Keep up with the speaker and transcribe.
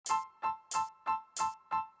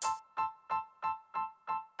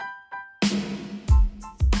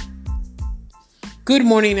Good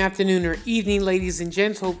morning, afternoon, or evening, ladies and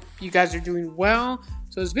gents. Hope you guys are doing well.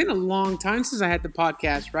 So it's been a long time since I had the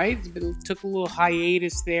podcast, right? Took a little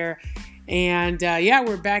hiatus there, and yeah,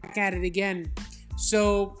 we're back at it again.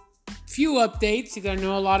 So, few updates. Because I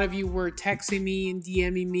know a lot of you were texting me and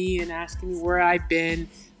DMing me and asking me where I've been.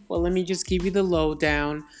 Well, let me just give you the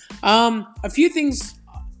lowdown. A few things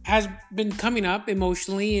has been coming up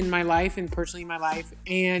emotionally in my life and personally in my life,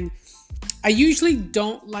 and I usually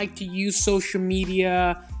don't like to use social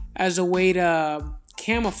media as a way to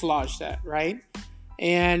camouflage that, right?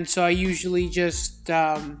 And so I usually just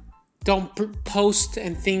don't post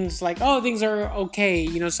and things like, oh, things are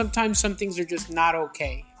okay. Sometimes some things are just not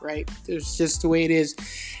okay, right? It's just the way it is.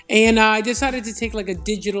 And I decided to take like a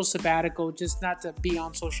digital sabbatical, just not to be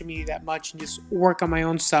on social media that much and just work on my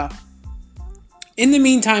own stuff. In the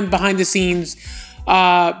meantime, behind the scenes,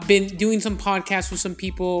 been doing some podcasts with some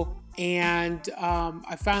people, and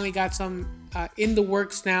I finally got some in the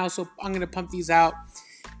works now, so I'm going to pump these out.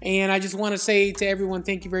 And I just want to say to everyone,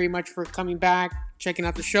 thank you very much for coming back, checking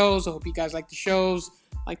out the shows. I hope you guys like the shows,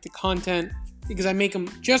 like the content, because I make them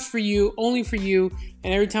just for you, only for you.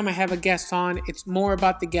 And every time I have a guest on, it's more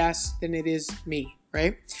about the guest than it is me,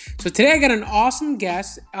 right? So today I got an awesome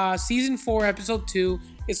guest, season 4, episode 2.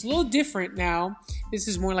 It's a little different now. This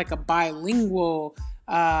is more like a bilingual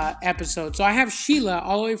episode. So I have Sheila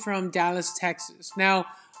all the way from Dallas, Texas. Now,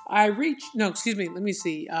 let me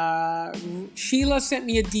see. Sheila sent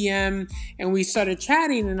me a DM and we started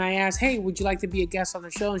chatting, and I asked, hey, would you like to be a guest on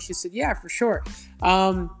the show? And she said, yeah, for sure.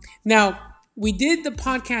 Now, we did the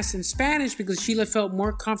podcast in Spanish because Sheila felt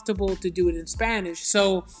more comfortable to do it in Spanish.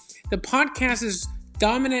 So the podcast is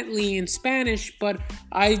dominantly in Spanish, but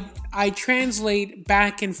I translate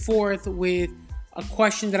back and forth with a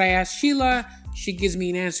question that I ask Sheila. She gives me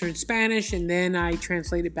an answer in Spanish, and then I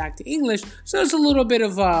translate it back to English. So it's a little bit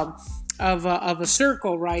of a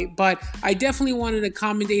circle, right? But I definitely wanted to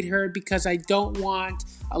accommodate her because I don't want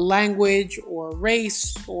a language or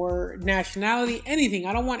race or nationality, anything.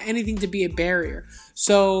 I don't want anything to be a barrier.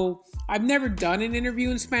 So I've never done an interview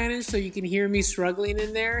in Spanish, so you can hear me struggling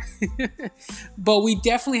in there. But we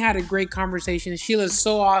definitely had a great conversation. Sheila's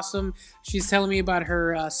so awesome. She's telling me about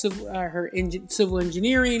her civil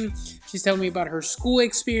engineering. She's telling me about her school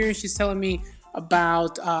experience. She's telling me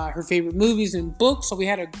about her favorite movies and books. So we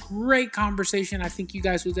had a great conversation. I think you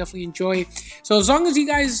guys will definitely enjoy. So as long as you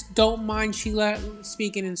guys don't mind Sheila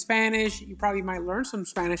speaking in Spanish, you probably might learn some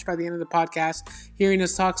Spanish by the end of the podcast, hearing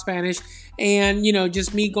us talk Spanish. And,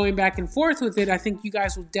 just me going back and forth with it, I think you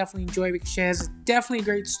guys will definitely enjoy because she has definitely a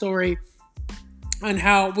great story on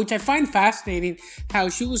which I find fascinating, how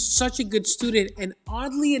she was such a good student. And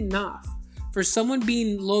oddly enough, for someone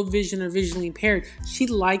being low vision or visually impaired, she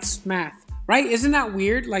likes math. Right? Isn't that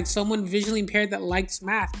weird? Like someone visually impaired that likes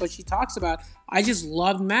math, but she talks about, I just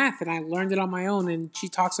loved math and I learned it on my own. And she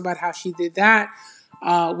talks about how she did that,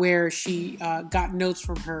 where she got notes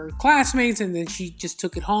from her classmates and then she just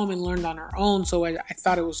took it home and learned on her own. So I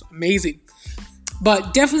thought it was amazing.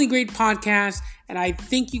 But definitely great podcast, and I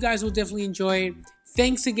think you guys will definitely enjoy it.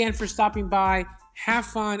 Thanks again for stopping by. Have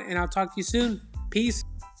fun, and I'll talk to you soon. Peace.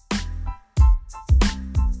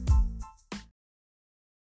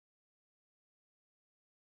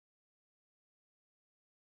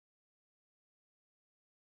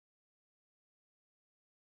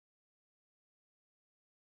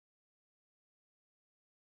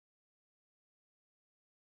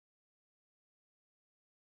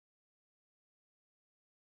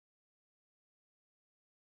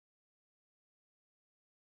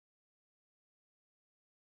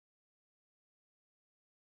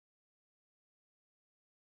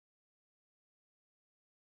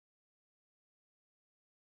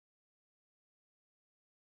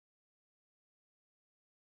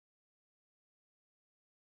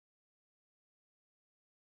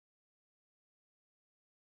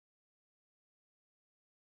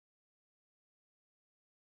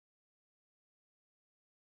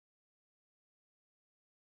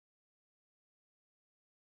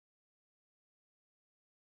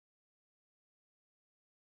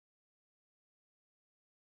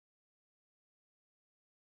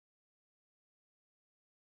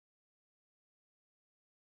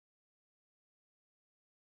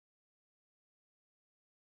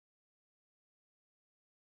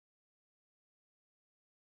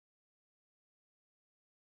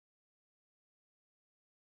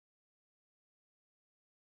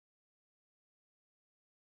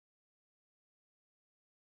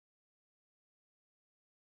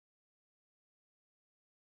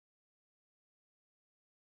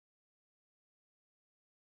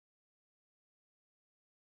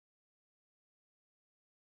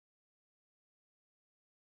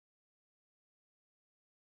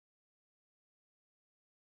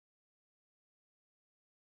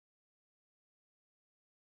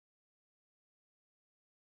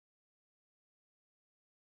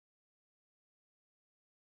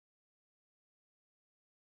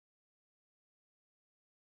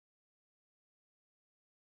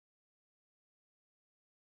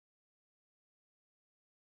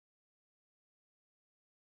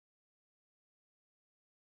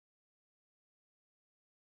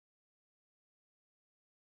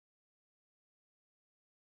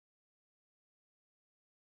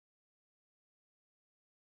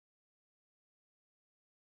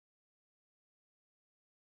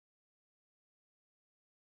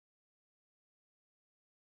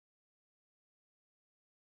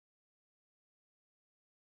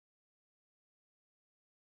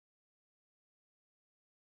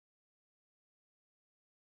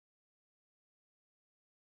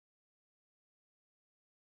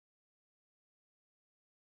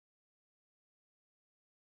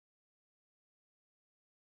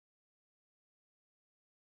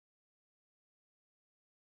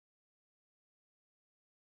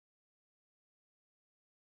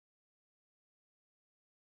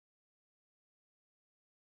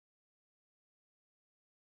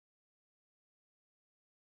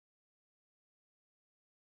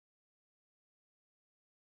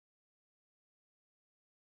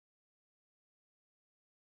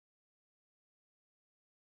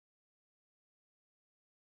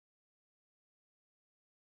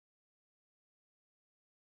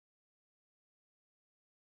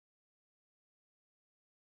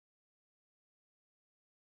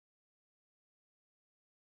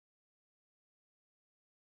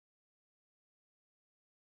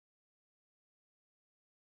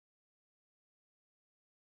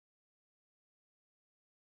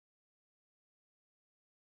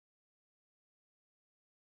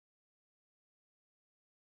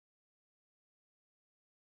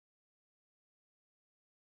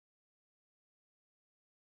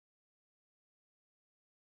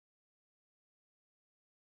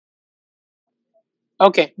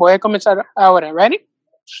 Okay, voy a comenzar ahora. Ready?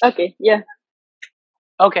 Okay, yeah.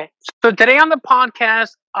 Okay, so today on the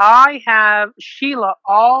podcast, I have Sheila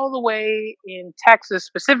all the way in Texas,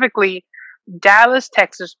 specifically Dallas,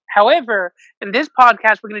 Texas. However, in this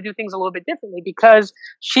podcast, we're going to do things a little bit differently because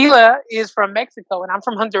Sheila is from Mexico and I'm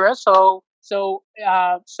from Honduras. So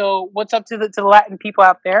what's up to the Latin people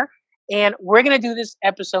out there? And we're going to do this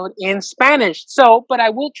episode in Spanish. But I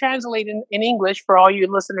will translate in English for all you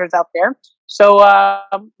listeners out there. So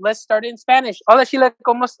let's start in Spanish. Hola, Sheila,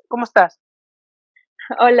 ¿cómo estás?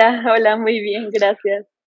 Hola, hola, muy bien, gracias.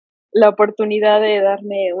 La oportunidad de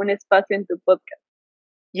darme un espacio en tu podcast.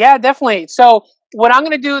 Yeah, definitely. So what I'm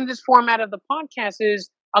going to do in this format of the podcast is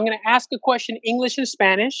I'm going to ask a question English and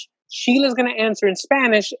Spanish. Sheila's going to answer in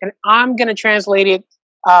Spanish, and I'm going to translate it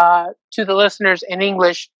to the listeners in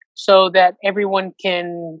English so that everyone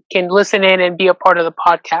can listen in and be a part of the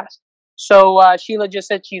podcast. So Sheila just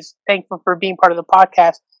said she's thankful for being part of the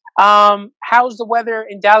podcast. How's the weather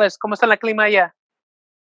in Dallas? ¿Cómo está la clima allá?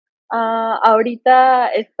 Ahorita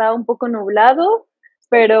está un poco nublado,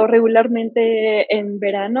 pero regularmente en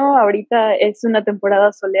verano, ahorita es una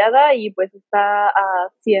temporada soleada y pues está a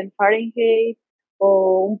 100 Fahrenheit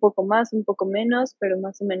o un poco más, un poco menos, pero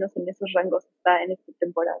más o menos en esos rangos está en esta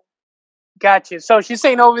temporada. Gotcha. So she's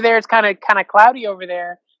saying over there it's kind of cloudy over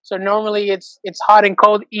there. So normally it's hot and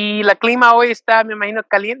cold. Y la clima hoy está, me imagino,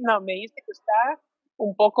 caliente. No, me dijiste que está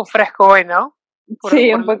un poco fresco hoy, ¿no?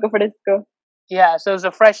 Sí, un poco fresco. Yeah, so it's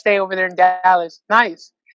a fresh day over there in Dallas.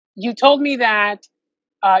 Nice. You told me that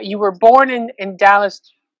you were born in Dallas,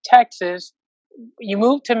 Texas. You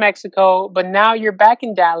moved to Mexico, but now you're back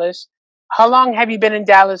in Dallas. How long have you been in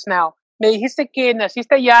Dallas now? Me dijiste que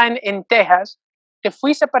naciste allá en Texas, te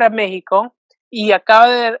fuiste para México y acaba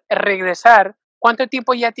de regresar. ¿Cuánto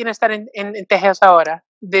tiempo ya tiene estar en Texas ahora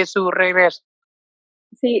de su regreso?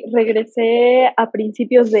 Sí, regresé a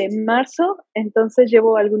principios de marzo, entonces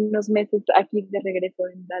llevo algunos meses aquí de regreso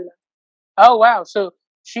en Dallas. Oh, wow. So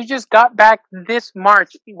she just got back this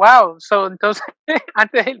March. Wow. So entonces,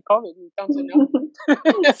 antes del COVID, entonces, ¿no?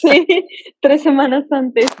 Sí, 3 semanas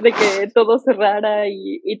antes de que todo cerrara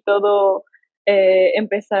y todo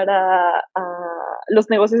empezara los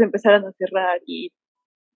negocios empezaran a cerrar y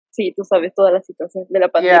sí, tú sabes toda la situación de la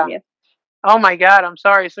pandemia. Yeah. Oh my God, I'm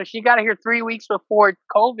sorry. So she got here 3 weeks before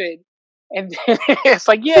COVID, and it's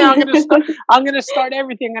like, yeah, I'm gonna start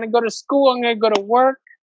everything. I'm gonna go to school. I'm gonna go to work,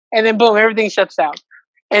 and then boom, everything shuts down.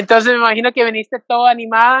 Entonces me imagino que viniste toda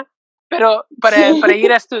animada, pero para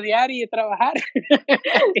ir a estudiar y a trabajar.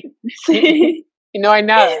 Sí. Y no hay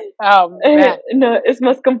nada. Oh, man. No, es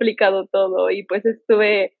más complicado todo y pues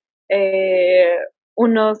estuve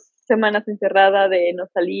unos semanas encerrada de no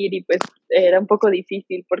salir y pues era un poco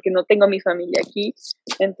difícil porque no tengo a mi familia aquí,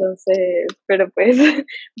 entonces, pero pues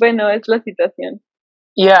bueno, es la situación.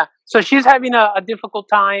 Yeah, so she's having a difficult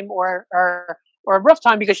time or a rough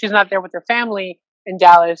time because she's not there with her family in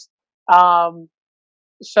Dallas.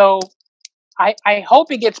 So I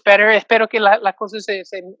hope it gets better. Espero que la cosa se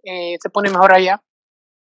pone mejor allá.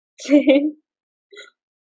 Sí.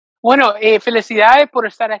 Bueno, felicidades por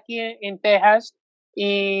estar aquí en Texas.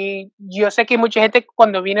 Y yo sé que mucha gente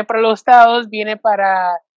cuando viene para los estados viene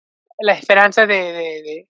para la esperanza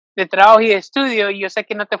de trabajo y de estudio, y yo sé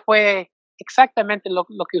que no te fue exactamente lo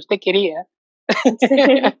que usted quería.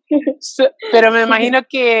 Sí. Pero me imagino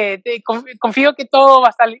que confío que todo va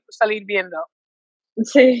a salir bien, though.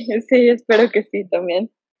 Sí, espero que sí también.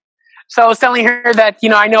 So I was telling her that,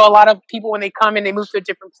 I know a lot of people when they come and they move to a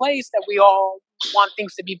different place that we all want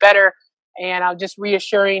things to be better. And I'm just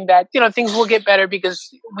reassuring that, things will get better because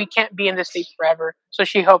we can't be in this state forever. So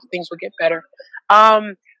she hopes things will get better.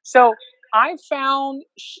 So I found,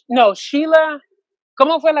 no, Sheila,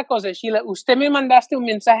 ¿cómo fue la cosa, Sheila? Usted me mandaste un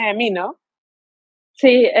mensaje a mí, ¿no?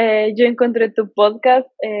 Sí, yo encontré tu podcast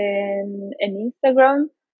en Instagram.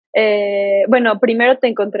 Bueno, primero te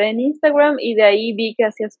encontré en Instagram y de ahí vi que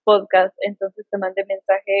hacías podcast, entonces te mandé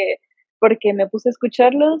mensaje porque me puse a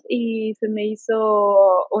escucharlos y se me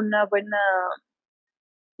hizo una buena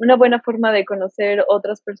forma de conocer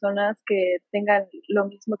otras personas que tengan lo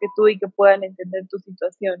mismo que tú y que puedan entender tu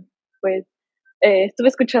situación. Pues estuve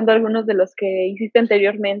escuchando algunos de los que hiciste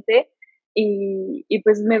anteriormente y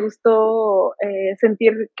pues me gustó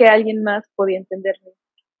sentir que alguien más podía entenderme.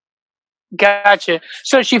 Gotcha.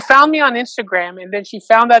 So she found me on Instagram and then she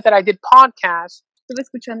found out that I did podcasts. Estuve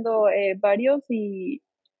escuchando varios y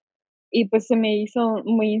pues se me hizo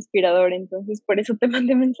muy inspirador, entonces por eso te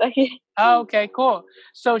mandé mensaje. Oh, okay, cool.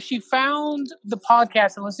 So she found the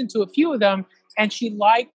podcast and listened to a few of them, and she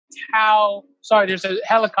liked how. Sorry, there's a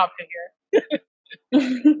helicopter here.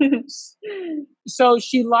 So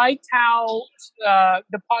she liked how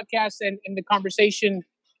the podcast and the conversation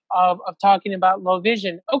of talking about low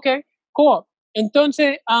vision. Okay, cool.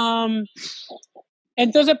 Entonces,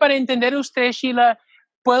 entonces para entender usted, Sheila,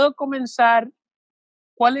 puedo comenzar.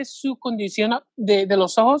 ¿Cuál es su condición de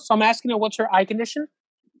los ojos? So I'm asking her what's her eye condition.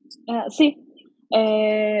 Sí,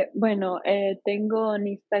 bueno, tengo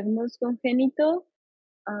nistagmus congénito.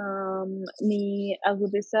 Mi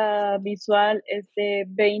agudeza visual es de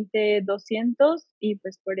 20/200 y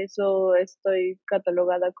pues por eso estoy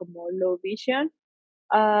catalogada como low vision.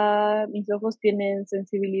 Mis ojos tienen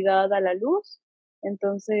sensibilidad a la luz,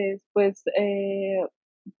 entonces pues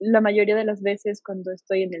la mayoría de las veces cuando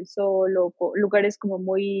estoy en el sol o lugares como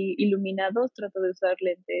muy iluminados trato de usar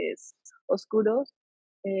lentes oscuros,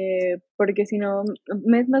 porque si no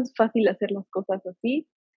me es más fácil hacer las cosas así.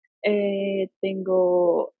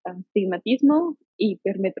 Tengo astigmatismo,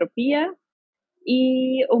 hipermetropía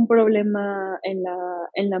y un problema en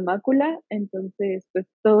la mácula. Entonces, pues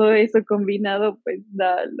todo eso combinado, pues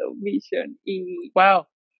da low vision. Y Wow.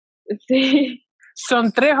 sí,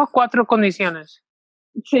 Son 3 o 4 condiciones.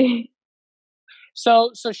 sí,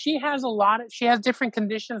 So she has she has different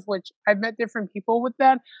conditions, which I've met different people with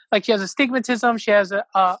that. Like she has astigmatism, she has a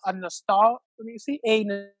let me see, a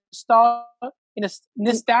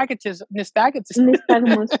nystagmatism,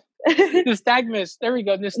 nystagmus. nystagmus. There we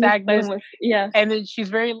go, nystagmus. Nystagmus, yeah. And then she's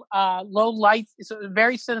very low light, so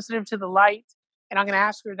very sensitive to the light. And I'm going to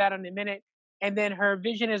ask her that in a minute. And then her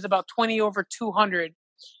vision is about 20/200.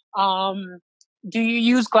 Um, do you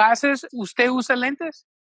use glasses? ¿Usted usa lentes?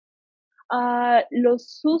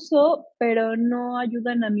 Los uso, pero no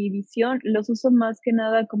ayudan a mi visión. Los uso más que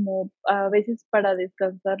nada como a veces para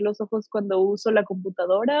descansar los ojos cuando uso la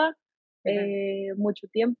computadora Mhm. mucho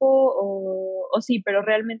tiempo o sí, pero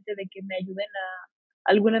realmente de que me ayuden a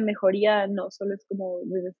alguna mejoría, no, solo es como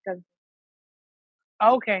de descanso.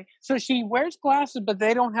 Okay, so she wears glasses, but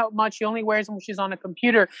they don't help much. She only wears them when she's on a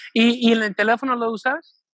computer. ¿Y en el teléfono lo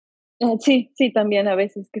usas? Sí, sí, también a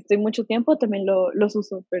veces que estoy mucho tiempo también los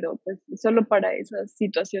uso, pero pues solo para esas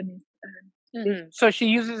situaciones. Ajá, sí. So she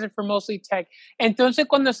uses it for mostly tech. Entonces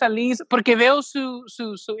cuando salís, porque veo su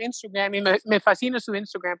Instagram y me fascina su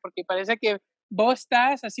Instagram porque parece que vos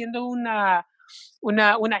estás haciendo una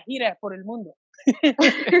gira por el mundo.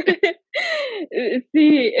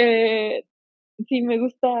 Sí, sí, me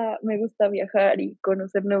gusta viajar y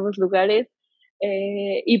conocer nuevos lugares,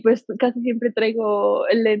 y pues casi siempre traigo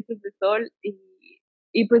lentes de sol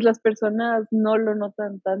y pues las personas no lo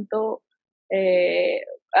notan tanto, eh,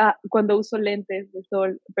 cuando uso lentes de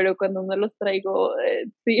sol, pero cuando no los traigo,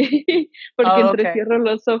 sí, porque Oh, okay. entrecierro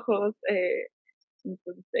los ojos,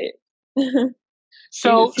 entonces sí,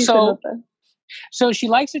 So sí se so nota. So she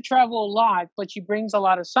likes to travel a lot, but she brings a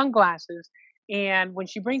lot of sunglasses. And when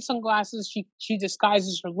she brings sunglasses, she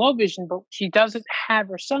disguises her low vision, but she doesn't have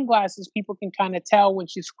her sunglasses. People can kind of tell when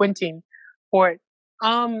she's squinting for it.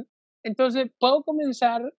 Um, entonces, ¿puedo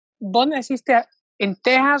comenzar? ¿Vos naciste en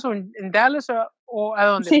Texas o en Dallas o a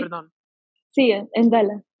dónde? Sí, Perdón, sí, en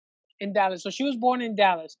Dallas. en Dallas. So she was born in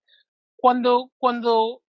Dallas. Cuando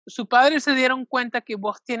su padre se dieron cuenta que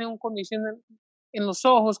vos tienes una condición en los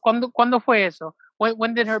ojos, ¿cuándo fue eso?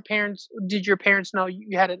 When did your parents know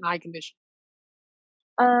you had an eye condition?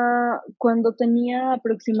 Cuando tenía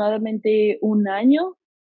aproximadamente un año,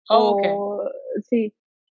 Oh, okay. o sí,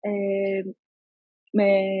 eh,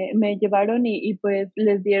 me llevaron pues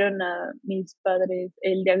les dieron a mis padres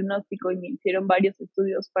el diagnóstico y me hicieron varios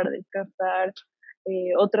estudios para descartar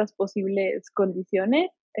otras posibles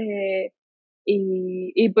condiciones.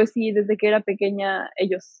 Y pues sí, desde que era pequeña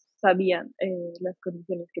ellos sabían las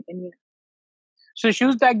condiciones que tenía. So she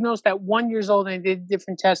was diagnosed at 1 years old and did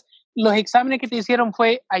different tests. ¿Los exámenes que te hicieron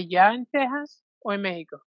fue allá en Texas o en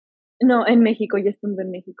México? No, en México, ya estando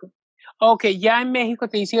en México. Okay, ya en México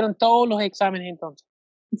te hicieron todos los exámenes entonces.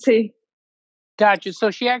 Sí. Gotcha.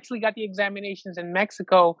 So she actually got the examinations in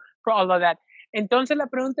Mexico for all of that. Entonces la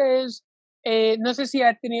pregunta es, no sé si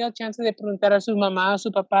ha tenido chance de preguntar a su mamá o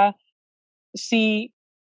su papá si,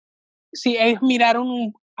 si ellos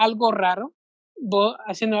miraron algo raro,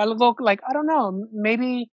 haciendo algo, like, I don't know,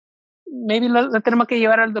 maybe lo tenemos que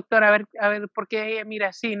llevar al doctor a ver por qué ella mira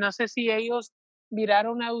así. No sé si ellos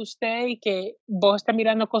miraron a usted y que vos está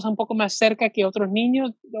mirando cosas un poco más cerca que otros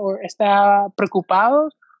niños o está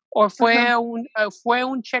preocupados o Ajá. fue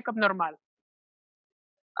un check-up normal.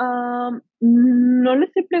 No les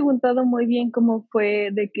he preguntado muy bien cómo fue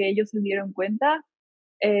de que ellos se dieron cuenta,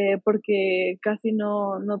 porque casi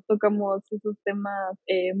no tocamos esos temas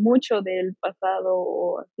mucho del pasado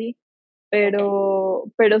o así.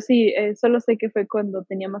 Okay. pero sí, solo sé que fue cuando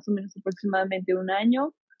tenía más o menos aproximadamente 1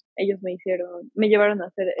 año, ellos me llevaron a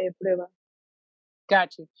hacer pruebas.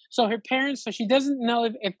 Got you. So her parents, so she doesn't know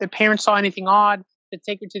if the parents saw anything odd to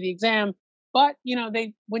take her to the exam, but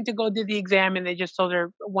they went to go do the exam and they just told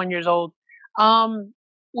her 1 years old. Um,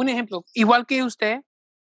 un ejemplo, igual que usted,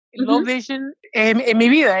 low Ujú. vision en mi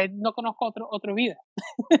vida, no conozco otro vida.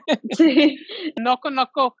 Sí. No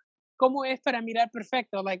conozco cómo es para mirar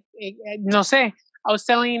perfecto. Like, no sé. I was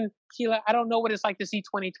telling Sheila, I don't know what it's like to see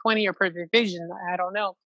 20/20 or perfect vision. I don't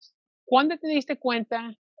know. ¿Cuándo te diste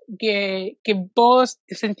cuenta que vos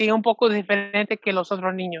te sentías un poco diferente que los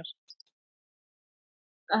otros niños?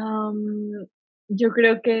 Am, yo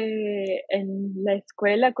creo que en la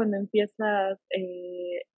escuela, cuando empiezas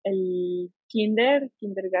el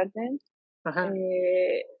kindergarten, Ajá.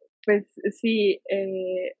 eh, pues sí,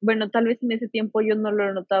 bueno, tal vez en ese tiempo yo no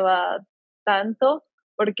lo notaba tanto,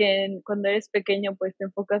 porque cuando eres pequeño, pues te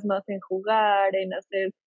enfocas más en jugar, en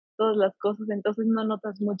hacer todas las cosas, entonces no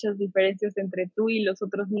notas muchas diferencias entre tú y los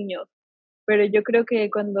otros niños. Pero yo creo que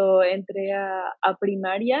cuando entré a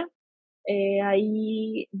primaria,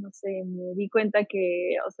 ahí, no sé, me di cuenta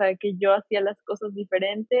que, o sea, que yo hacía las cosas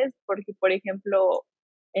diferentes, porque, por ejemplo,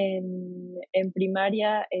 en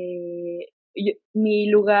primaria, mi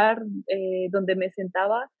lugar donde me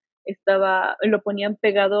sentaba lo ponían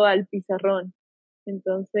pegado al pizarrón.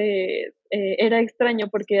 Entonces, era extraño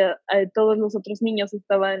porque todos los otros niños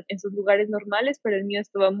estaban en sus lugares normales, pero el mío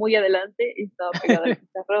estaba muy adelante y estaba pegado al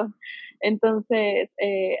pizarrón. Entonces,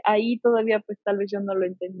 ahí todavía, pues, tal vez yo no lo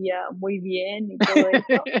entendía muy bien y todo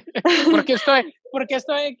eso. ¿Por qué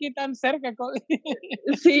estoy aquí tan cerca?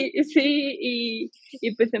 Sí, sí,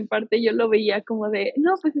 y, pues, en parte yo lo veía como de: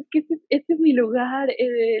 "No, pues, es que este es mi lugar",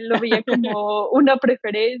 lo veía como una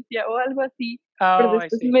preferencia o algo así, pero Oh, I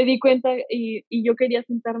después see. me di cuenta y yo quería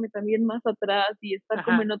sentarme también más atrás y estar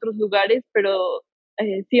como en Ajá. otros lugares, pero,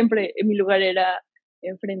 siempre mi lugar era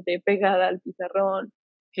enfrente, pegada al pizarrón.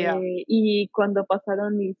 Yeah. Y cuando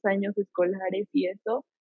pasaron mis años escolares y eso,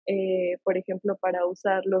 por ejemplo, para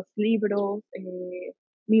usar los libros,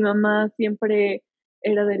 mi mamá siempre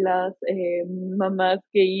era de las mamás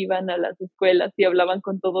que iban a las escuelas y hablaban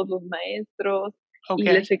con todos los maestros y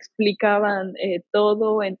Okay. les explicaban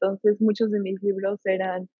todo, entonces muchos de mis libros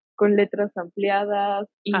eran con letras ampliadas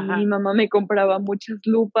y mi Ajá. mamá me compraba muchas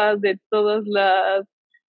lupas de todas las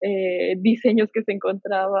diseños que se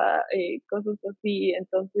encontraba, cosas así,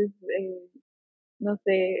 entonces, no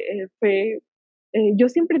sé, yo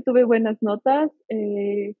siempre tuve buenas notas,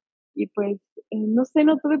 y pues, no sé,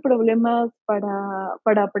 no tuve problemas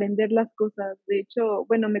para aprender las cosas. De hecho,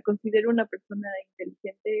 bueno, me considero una persona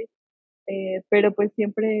inteligente, pero pues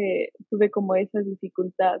siempre tuve como esa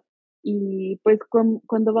dificultad. Y pues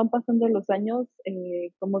cuando van pasando los años,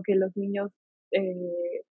 como que los niños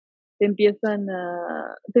eh, te empiezas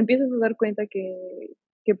a dar cuenta que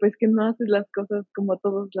pues que no haces las cosas como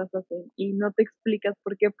todos las hacen y no te explicas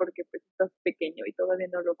por qué, porque pues estás pequeño y todavía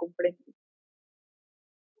no lo comprendes.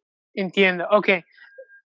 Entiendo. Okay.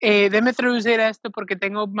 Déme traducir esto porque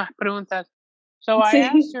tengo más preguntas. So I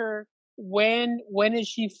asked Sí, her when has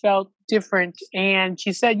she felt different, and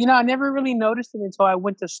she said, I never really noticed it until I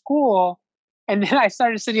went to school, and then I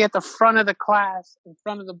started sitting at the front of the class, in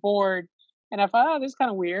front of the board, and I thought, oh, this is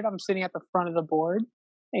kind of weird. I'm sitting at the front of the board,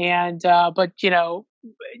 and but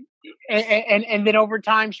and then over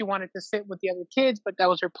time she wanted to sit with the other kids, but that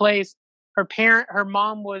was her place. Her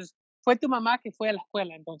mom was fue tu mamá que fue a la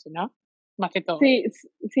escuela, entonces, ¿no? Más que todo. sí,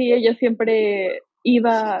 sí, ella siempre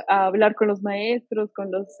iba a hablar con los maestros,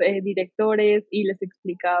 con los directores y les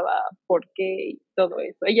explicaba por qué y todo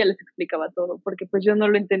eso. Ella les explicaba todo, porque pues yo no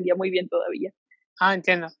lo entendía muy bien todavía. Ah,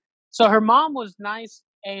 entiendo. So her mom was nice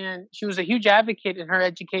and she was a huge advocate in her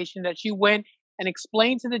education that she went and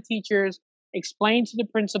explained to the teachers, explained to the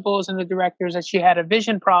principals and the directors that she had a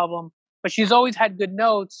vision problem, but she's always had good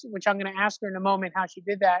notes, which I'm going to ask her in a moment how she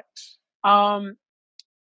did that. Um,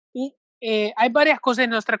 y, hay varias cosas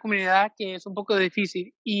en nuestra comunidad que es un poco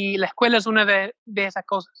difícil y la escuela es una de esas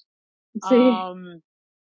cosas. Sí, Um,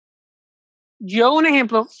 Yo, un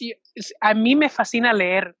ejemplo, a mí me fascina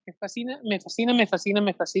leer, me fascina, me fascina, me fascina,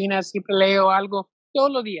 me fascina, siempre leo algo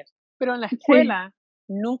todos los días, pero en la sí. escuela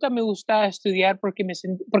nunca me gustaba estudiar porque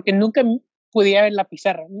nunca podía ver la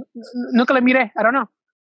pizarra, nunca la miré, I don't know.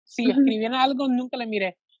 Si Ujú, escribían algo, nunca la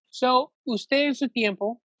miré. So, usted en su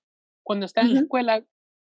tiempo, cuando está en la ujú. escuela,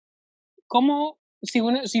 ¿cómo, si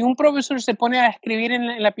un profesor se pone a escribir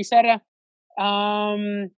en la pizarra,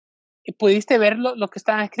 um, ¿pudiste ver lo que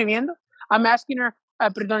estaban escribiendo? I'm asking her,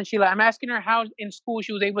 perdón, Sheila, I'm asking her how in school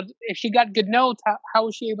she was able, if she got good notes, how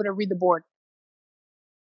was she able to read the board?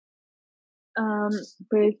 Am,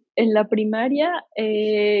 pues en la primaria,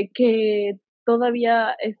 que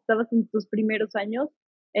todavía estabas en tus primeros años,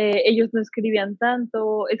 ellos no escribían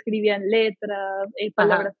tanto, escribían letras, Ajá.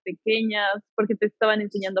 palabras pequeñas, porque te estaban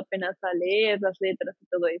enseñando apenas a leer las letras y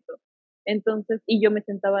todo eso. Entonces, y yo me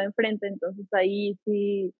sentaba enfrente, entonces ahí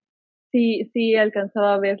sí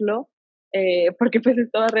alcanzaba a verlo, porque pues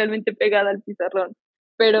estaba realmente pegada al pizarrón.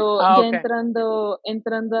 Pero Ah, ya okay.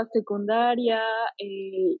 entrando a secundaria,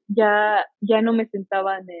 ya no me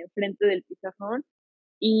sentaban enfrente del pizarrón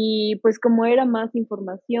y pues como era más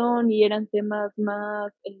información y eran temas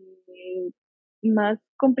más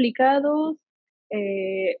complicados,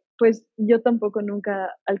 pues yo tampoco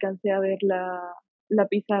nunca alcancé a ver la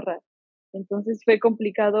pizarra. Entonces fue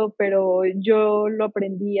complicado, pero yo lo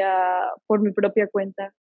aprendía por mi propia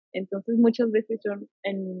cuenta. Entonces muchas veces yo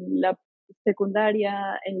en la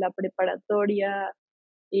secundaria, en la preparatoria,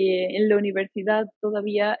 en la universidad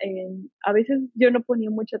todavía, a veces yo no ponía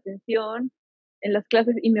mucha atención en las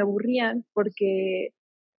clases y me aburrían porque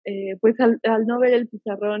pues al no ver el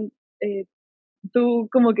pizarrón, tú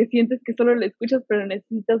como que sientes que solo lo escuchas, pero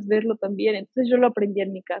necesitas verlo también. Entonces yo lo aprendí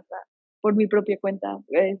en mi casa por mi propia cuenta.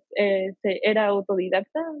 Era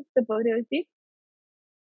autodidacta, se podría decir.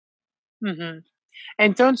 Ujú.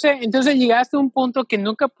 Entonces llegaste a un punto que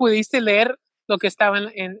nunca pudiste leer lo que estaba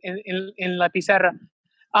en la pizarra.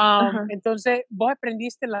 Ajá. Entonces, vos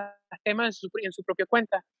aprendiste los temas en su propia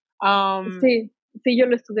cuenta. Um, Sí, sí, yo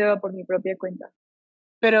lo estudiaba por mi propia cuenta.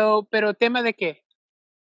 pero ¿tema de qué?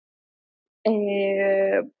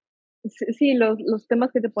 Eh, sí, los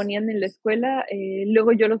temas que te ponían en la escuela,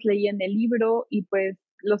 luego yo los leía en el libro y pues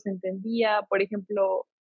los entendía, por ejemplo,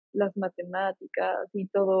 las matemáticas y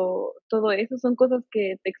todo eso son cosas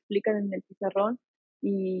que te explican en el pizarrón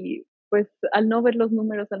y pues al no ver los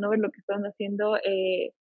números, al no ver lo que estaban haciendo,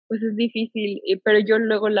 pues es difícil, pero yo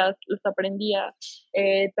luego las aprendía.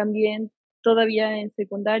 También todavía en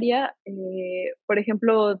secundaria, por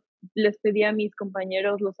ejemplo, les pedía a mis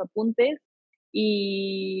compañeros los apuntes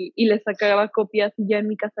y les sacaba copias y ya en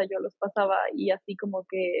mi casa yo los pasaba y así como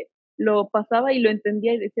que lo pasaba y lo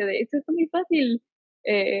entendía y decía de, esto está muy fácil,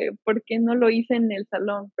 ¿por qué no lo hice en el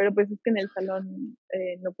salón? Pero pues es que en el salón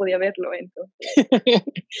no podía verlo, entonces.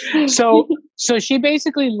 so so she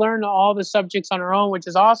basically learned all the subjects on her own, which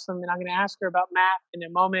is awesome. And I'm going to ask her about math in a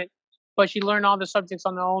moment. But she learned all the subjects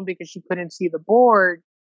on her own because she couldn't see the board.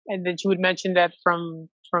 And then she would mention that from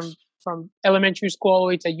elementary school all the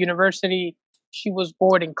way to university, she was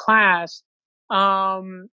bored in class.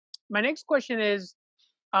 Um, my next question is,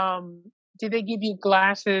 um, did they give you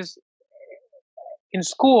glasses in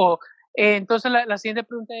school? Entonces la siguiente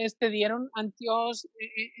pregunta es, ¿te dieron anteojos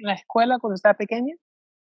en la escuela cuando estaba pequeña?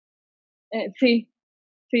 Sí,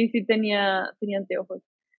 sí tenía anteojos.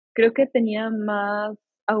 Creo que tenía más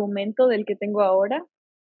aumento del que tengo ahora.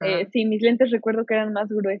 Ajá. Sí, mis lentes recuerdo que eran más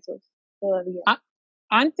gruesos todavía. Ah,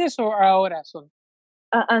 ¿antes o ahora son?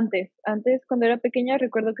 Antes cuando era pequeña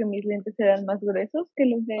recuerdo que mis lentes eran más gruesos que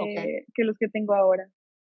Okay. que los que tengo ahora.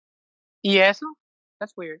 ¿Y eso?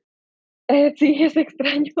 That's weird. Sí, es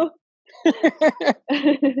extraño.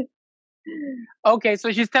 Okay, so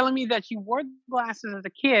she's telling me that she wore glasses as a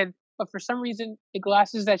kid, but for some reason the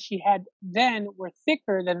glasses that she had then were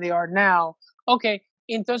thicker than they are now. Okay,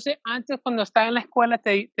 entonces antes cuando estaba en la escuela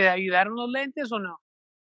te ayudaron los lentes o no?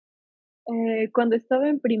 Cuando estaba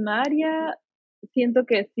en primaria, siento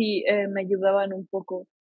que sí, me ayudaban un poco,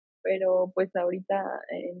 pero pues ahorita,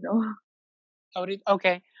 no.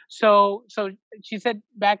 Okay. So she said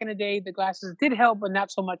back in the day the glasses did help, but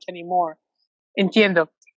not so much anymore. Entiendo.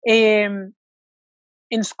 Em,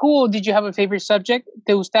 in school, did you have a favorite subject?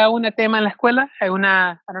 ¿Te gustaba un tema en la escuela?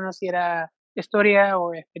 ¿Alguna, I don't know si era historia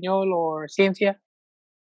o español o ciencia?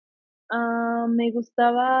 Me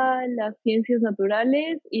gustaba las ciencias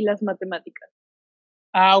naturales y las matemáticas.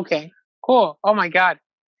 Ah, okay. Cool. Oh my God.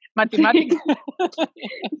 Matemáticas.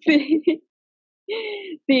 Sí, sí.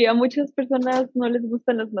 Sí, a muchas personas no les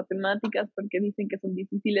gustan las matemáticas porque dicen que son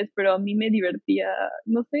difíciles, pero a mí me divertía,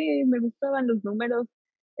 no sé, me gustaban los números,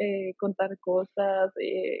 contar cosas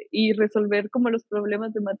y resolver como los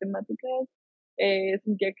problemas de matemáticas.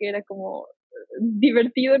 Sentía que era como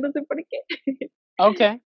divertido, no sé por qué.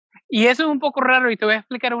 Okay. Y eso es un poco raro y te voy a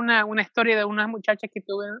explicar una historia de unas muchachas que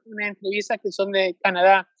tuve en una entrevista que son de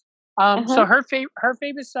Canadá. So Ajá. her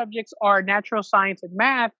favorite subjects are natural science and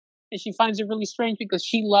math, and she finds it really strange because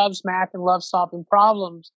she loves math and loves solving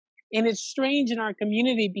problems. And it's strange in our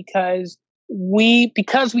community because we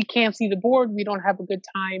can't see the board, we don't have a good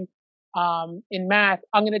time in math.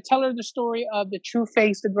 I'm going to tell her the story of the True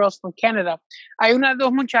Face, the girls from Canada. Hay unas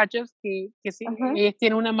dos muchachas que Ajá, ellas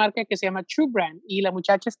tienen una marca que se llama True Brand y las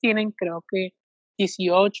muchachas tienen creo que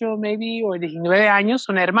 18 maybe o 19 años,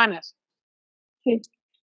 son hermanas. sí,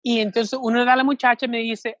 Y entonces una de las muchachas me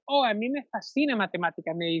dice, oh, a mí me fascina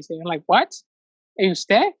matemática, me dice. I'm like, what? ¿Y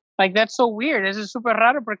usted? Like, that's so weird. Eso es súper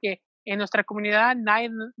raro porque en nuestra comunidad nadie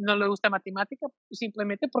no le gusta matemática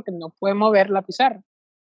simplemente porque no podemos ver la pizarra.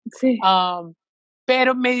 sí. Um,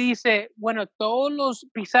 pero me dice, bueno, todos los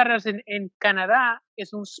pizarras en Canadá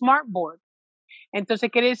es un smartboard. Entonces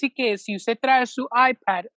quiere decir que si usted trae su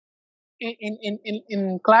iPad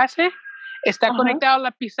en clase, está Ajá. conectado a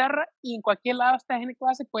la pizarra y en cualquier lado estás en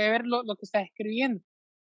clase, puede ver lo que estás escribiendo.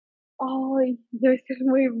 Ay, debe ser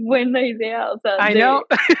muy buena idea, o sea, I know.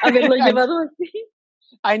 de haberlo I, llevado así.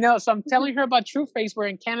 I know. So I'm telling her about TrueFace, where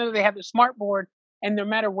in Canada they have the smart board, and no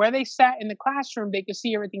matter where they sat in the classroom, they could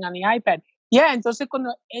see everything on the iPad. Yeah, entonces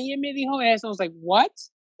cuando ella me dijo eso, I was like, what?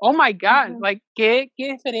 Oh my God, Ajá, like, qué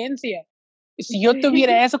diferencia. Si yo sí,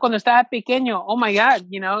 tuviera eso cuando estaba pequeño, oh my God,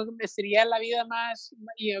 sería la vida más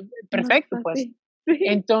más perfecto, pues. fácil. Sí.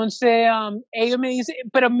 Entonces, ella me dice,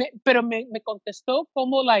 me contestó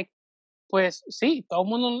como, like, pues sí, todo el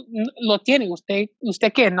mundo lo tiene.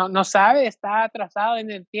 ¿Usted qué? ¿No sabe? ¿Está atrasado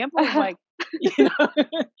en el tiempo? It's Ajá. like, you know,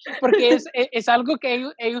 porque es algo que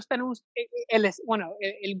ellos están, bueno,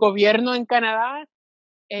 el gobierno en Canadá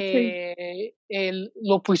Sí,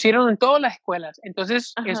 lo pusieron en todas las escuelas.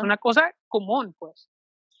 Entonces es ajá. una cosa común, pues.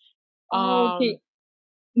 Oh, Um, okey,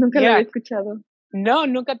 nunca lo había yeah, escuchado. no,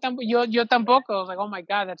 nunca tampoco, yo tampoco. I was like, oh my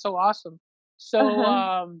God, that's so awesome. So,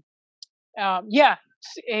 Ajá. yeah,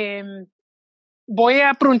 voy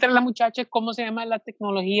a preguntarle a la muchacha cómo se llama la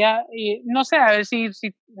tecnología y no sé, a ver si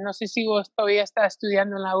no sé si vos todavía estás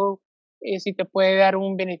estudiando en la U, si te puede dar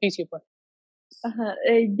un beneficio, pues. Ajá,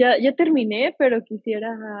 ya terminé, pero quisiera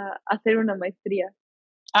hacer una maestría.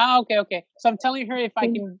 Ah, okay, okay. So I'm telling her if I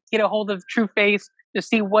Sí, can get a hold of TrueFace to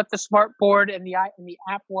see what the smart board and the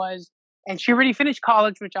app was. And she already finished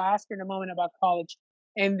college, which I'll ask her in a moment about college.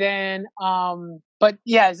 And then, but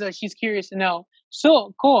yeah, so she's curious to know.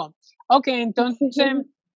 So cool. Okay, sí.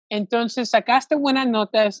 entonces sacaste buenas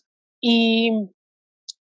notas y,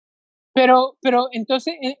 pero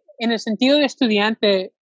entonces en el sentido de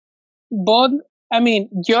estudiante, vos,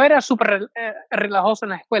 yo era súper relajoso en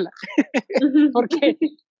la escuela, porque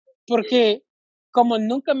porque como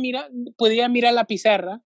nunca podía mirar la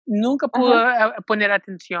pizarra, nunca pude Ajá, poner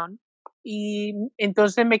atención y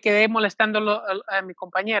entonces me quedé molestando a mis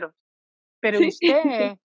compañeros. Pero sí.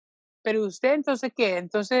 usted, pero usted entonces qué,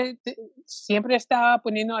 entonces siempre estaba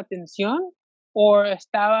poniendo atención o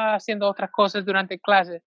estaba haciendo otras cosas durante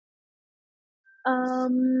clases.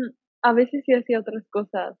 Am, a veces sí hacía otras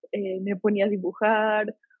cosas, me ponía a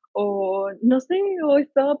dibujar o no sé, o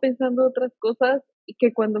estaba pensando otras cosas y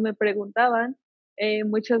que cuando me preguntaban,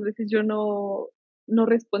 muchas veces yo no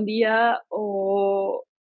respondía o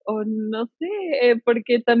no sé,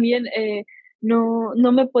 porque también,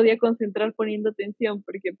 no me podía concentrar poniendo atención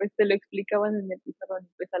porque, pues, te lo explicaban en el pizarrón y,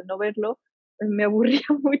 pues, al no verlo, pues, me aburría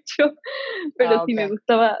mucho, pero Ah, sí okay.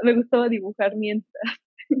 me gustaba dibujar mientras.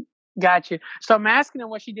 Got you. So I'm asking her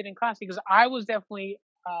what she did in class because I was definitely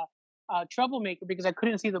a troublemaker because I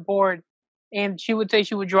couldn't see the board. And she would say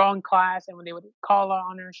she would draw in class, and when they would call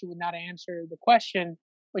on her, she would not answer the question,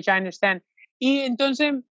 which I understand. Y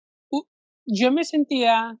entonces, u- yo me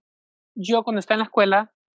sentía, yo cuando estaba en la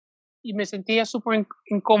escuela, y me sentía súper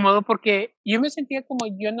incómodo porque yo me sentía como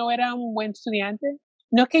yo no era un buen estudiante.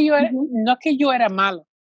 Ujú, No que yo era malo,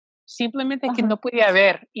 simplemente que ajá. no podía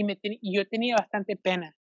ver y yo tenía bastante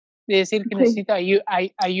pena de decir que Sí, necesito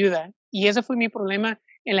ayuda. Y ese fue mi problema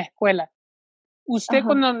en la escuela. Usted ajá.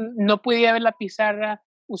 cuando no podía ver la pizarra,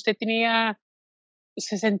 usted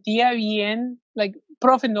se sentía bien, like,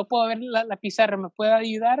 profe, no puedo ver la pizarra, ¿me puede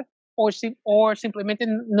ayudar? O simplemente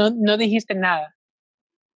no dijiste nada.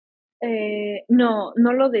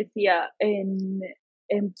 No lo decía en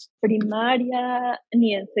primaria,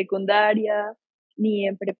 ni en secundaria, ni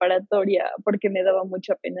en preparatoria, porque me daba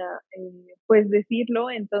mucha pena, pues, decirlo.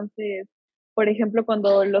 Entonces, por ejemplo,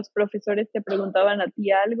 cuando los profesores te preguntaban a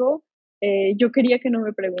ti algo, yo quería que no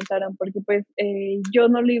me preguntaran, porque, pues, yo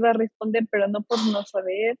no lo iba a responder, pero no por no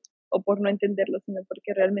saber o por no entenderlo, sino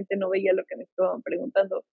porque realmente no veía lo que me estaban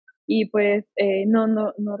preguntando. Y, pues,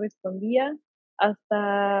 no respondía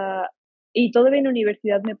hasta y todavía en la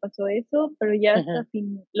universidad me pasó eso, pero ya hasta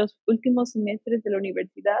Ujú. los últimos semestres de la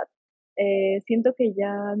universidad, siento que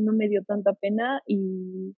ya no me dio tanta pena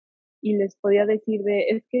y les podía decir de,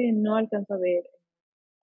 es que no alcanzo a ver,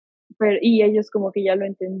 pero, y ellos como que ya lo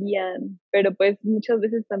entendían, pero pues muchas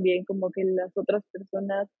veces también como que las otras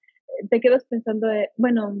personas te quedas pensando de,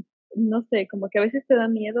 bueno, no sé, como que a veces te da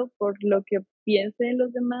miedo por lo que piensen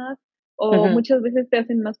los demás, o Ujú, muchas veces te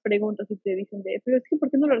hacen más preguntas y te dicen de, pero es que ¿por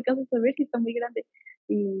qué no lo alcanzas a ver si está muy grande?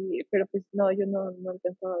 Y, pero pues no, yo no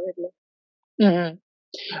alcanzaba a verlo. ujú.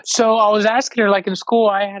 So I was asking her, like in school,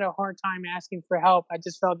 I had a hard time asking for help. I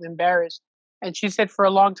just felt embarrassed. And she said for a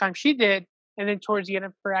long time she did. And then towards the end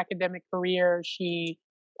of her academic career, she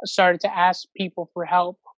started to ask people for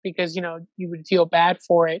help because, you would feel bad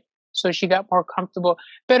for it. So she got more comfortable.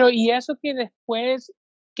 Pero, ¿y eso que después,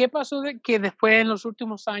 qué pasó de que después en los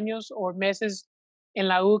últimos años o meses en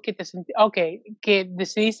la U que te sentí, okay, que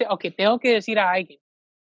decidiste, okay, tengo que decir a alguien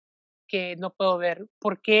que no puedo ver?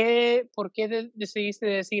 ¿Por qué decidiste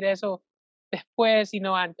decir eso después y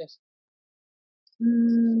no antes?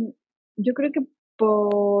 Mm, yo creo que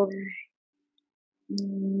por,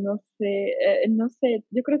 no sé, no sé,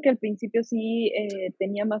 yo creo que al principio sí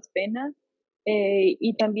tenía más pena,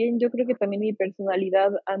 y también yo creo que también mi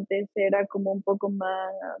personalidad antes era como un poco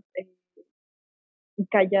más eh,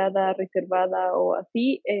 callada, reservada o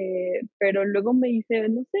así, pero luego me hice,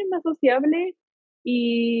 no sé, más sociable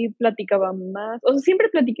y platicaba más, o sea, siempre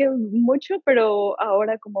platiqué mucho, pero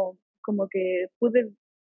ahora como que pude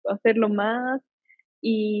hacerlo más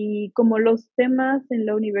y como los temas en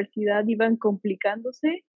la universidad iban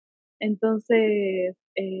complicándose, entonces,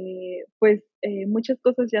 pues muchas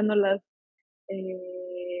cosas ya no las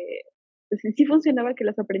sí funcionaba que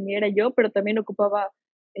las aprendiera yo, pero también ocupaba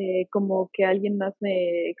como que alguien más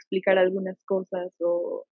me explicara algunas cosas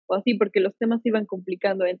o así, porque los temas se iban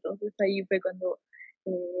complicando, entonces ahí fue cuando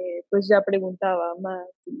pues ya preguntaba más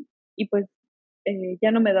y pues ya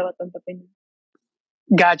no me daba tanta pena.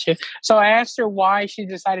 Gotcha. So I asked her why she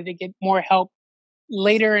decided to get more help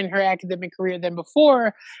later in her academic career than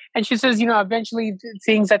before. And she says, eventually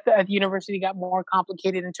things at the university got more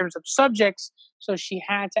complicated in terms of subjects. So she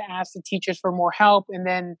had to ask the teachers for more help. And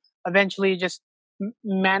then eventually it just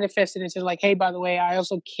manifested into like, hey, by the way, I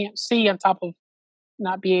also can't see on top of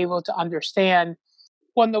not be able to understand.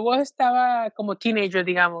 Cuando vos estaba como teenager,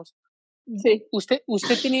 digamos, Sí. usted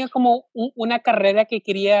tenía como una carrera que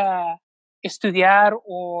quería estudiar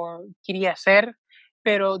o quería hacer,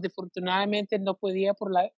 pero desafortunadamente no podía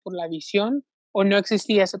por la visión o no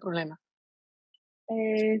existía ese problema.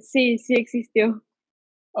 Sí, sí existió.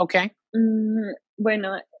 Okay.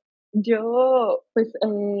 Bueno, yo pues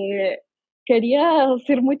quería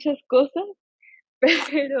hacer muchas cosas,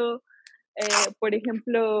 pero por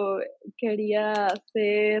ejemplo, quería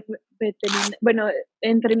ser bueno,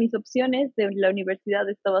 entre mis opciones de la universidad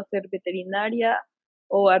estaba ser veterinaria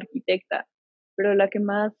o arquitecta, pero la que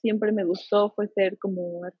más siempre me gustó fue ser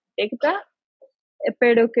como arquitecta,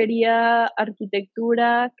 pero quería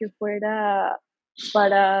arquitectura que fuera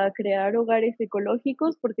para crear hogares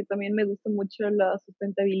ecológicos, porque también me gusta mucho la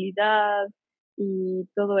sustentabilidad y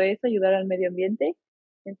todo eso, ayudar al medio ambiente.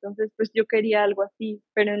 Entonces, pues yo quería algo así,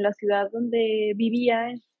 pero en la ciudad donde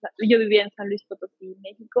vivía, yo vivía en San Luis Potosí,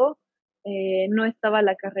 México, no estaba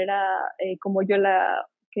la carrera como yo la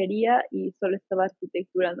quería y solo estaba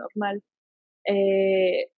arquitectura normal.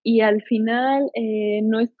 Y al final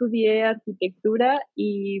no estudié arquitectura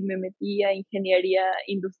y me metí a ingeniería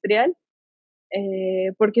industrial,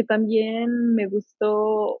 porque también me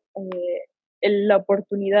gustó la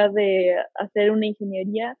oportunidad de hacer una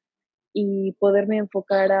ingeniería y poderme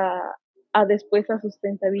enfocar a después a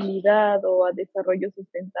sustentabilidad o a desarrollo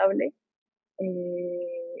sustentable.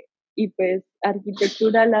 Y pues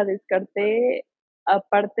arquitectura la descarté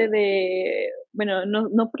aparte de, bueno,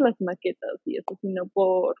 no por las maquetas y eso, sino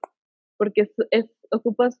porque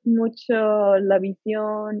ocupas mucho la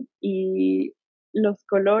visión y los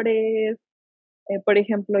colores. Por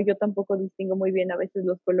ejemplo, yo tampoco distingo muy bien a veces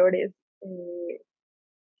los colores, eh,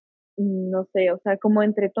 no sé, o sea, como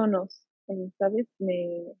entre tonos, ¿sabes?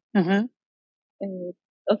 Ujú. Eh,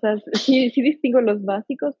 o sea, sí distingo los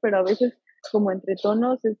básicos, pero a veces como entre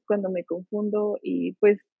tonos es cuando me confundo y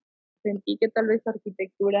pues sentí que tal vez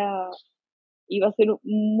arquitectura iba a ser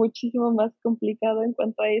muchísimo más complicado en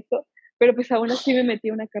cuanto a eso, pero pues aún así me metí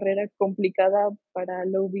a una carrera complicada para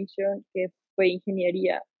Low Vision, que fue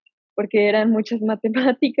ingeniería, porque eran muchas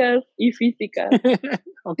matemáticas y física.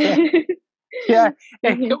 Okay. Yeah.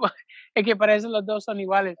 Es que, Sí, es que para eso los dos son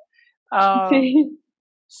iguales. Um, sí.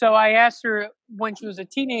 so I asked her when she was a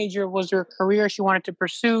teenager, was there a career she wanted to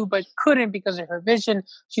pursue but couldn't because of her vision?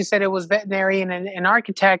 She said it was veterinarian and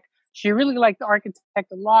architect. She really liked the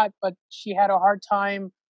architect a lot, but she had a hard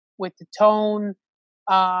time with the tone.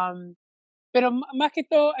 Um, pero más que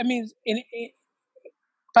todo, I mean,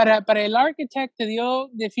 para el architect te dio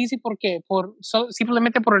difícil, ¿por qué?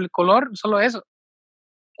 Simplemente por el color, solo eso.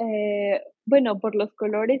 Bueno, por los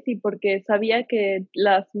colores y porque sabía que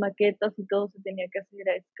las maquetas y todo se tenía que hacer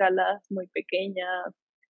a escalas muy pequeñas,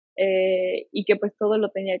 y que pues todo lo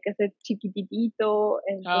tenía que hacer chiquititito,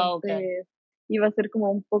 Okay. entonces iba a ser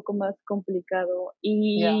como un poco más complicado.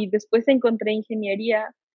 Yeah. Y después encontré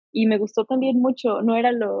ingeniería y me gustó también mucho, no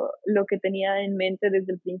era lo que tenía en mente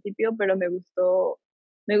desde el principio, pero me gustó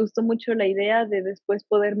mucho la idea de después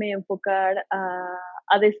poderme enfocar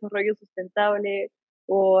a desarrollo sustentable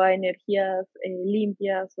o a energías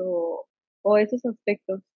limpias o esos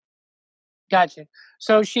aspectos. Gotcha.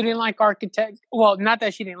 So she didn't like architect. Well, not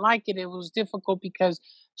that she didn't like it. It was difficult because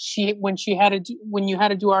when you had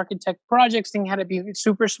to do architect projects, things had to be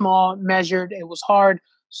super small, measured. It was hard.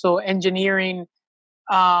 So engineering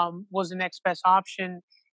was the next best option.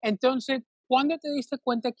 Entonces, ¿cuándo te diste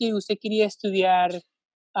cuenta que usted quería estudiar?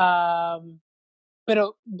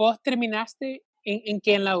 Pero vos terminaste en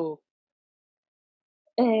qué en la U?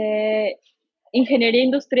 Eh, Ingeniería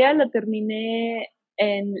industrial la terminé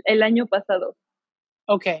en el año pasado.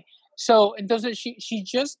 Okay. So, entonces she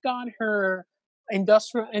just got her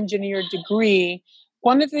industrial engineer degree.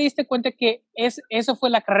 ¿Cuándo te diste cuenta que esa fue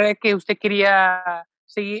la carrera que usted quería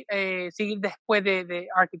seguir después de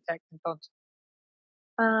architect entonces?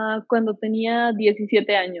 Cuando tenía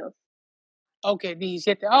 17 años. Okay,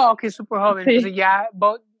 17. Oh, okay, super joven. Sí,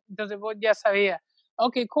 Entonces vos ya sabías.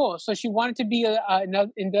 Okay, cool. So she wanted to be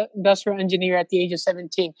an industrial engineer at the age of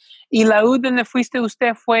 17. ¿Y la U donde fuiste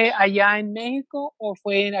usted fue allá en México o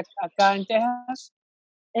fue acá en Texas?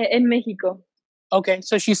 en México. Okay,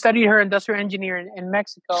 so she studied her industrial engineering in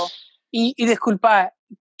Mexico. Y disculpa,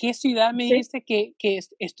 ¿qué ciudad me Sí, dijiste que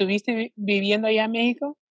estuviste viviendo allá en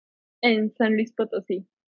México? en San Luis Potosí.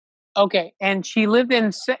 Okay, and she lived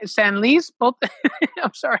in San Luis. Both,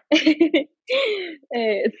 I'm sorry.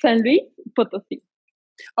 San Luis Potosí.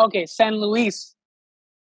 Okay, San Luis,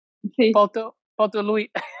 Sí. Poto Luis.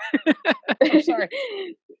 I'm sorry,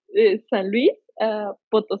 San Luis,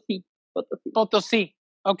 Potosí. Potosí. Potosí.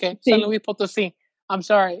 Okay, San Sí. Luis Potosí. I'm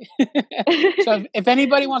sorry. So if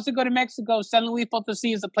anybody wants to go to Mexico, San Luis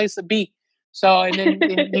Potosí is the place to be. So and then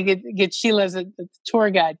you get Sheila as a tour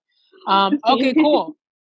guide. Okay, Sí. cool.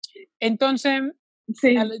 Entonces,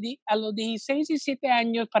 Sí. a los 16 y 17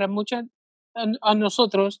 años, para muchos, a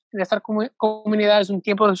nosotros, en esta comunidad es un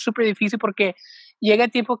tiempo súper difícil porque llega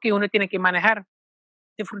el tiempo que uno tiene que manejar.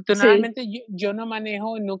 Sí. Afortunadamente, yo no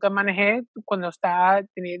manejo, nunca manejé cuando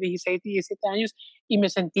tenía 16 y 17 años y me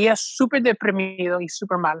sentía súper deprimido y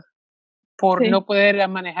súper mal por no Sí. poder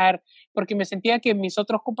manejar, porque me sentía que mis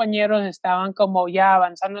otros compañeros estaban como ya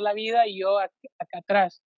avanzando en la vida y yo acá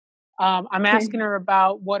atrás. I'm asking Sí. her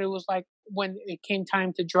about what it was like when it came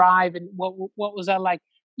time to drive and what was that like.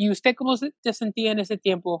 ¿Y usted cómo te sentía en ese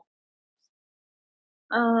tiempo?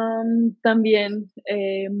 También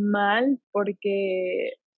mal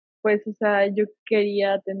porque, pues, o sea, yo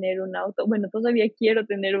quería tener un auto. Bueno, todavía quiero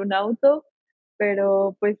tener un auto,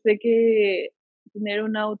 pero pues sé que tener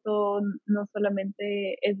un auto no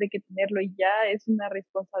solamente es de que tenerlo y ya, es una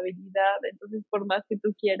responsabilidad. Entonces, por más que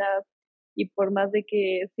tú quieras y por más de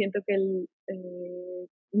que siento que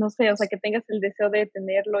no sé, o sea, que tengas el deseo de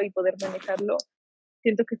tenerlo y poder manejarlo,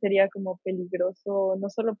 siento que sería como peligroso, no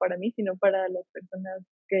solo para mí, sino para las personas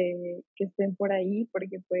que estén por ahí,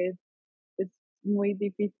 porque pues es muy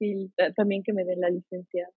difícil también que me den la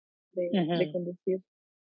licencia de Mhm. conducir.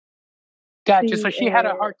 Gotcha. So Sí, she had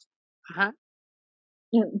a hard. Uh-huh.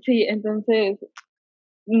 sí, entonces,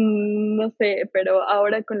 no sé, pero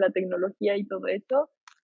ahora con la tecnología y todo eso,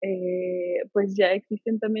 pues ya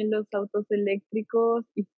existen también los autos eléctricos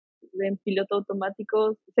y en piloto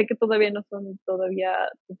automático. Sé que todavía no son todavía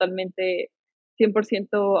totalmente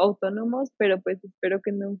 100% autónomos, pero pues espero que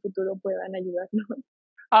en un futuro puedan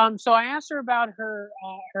ayudarnos. So I asked her about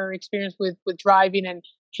her experience with driving, and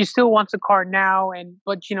she still wants a car now,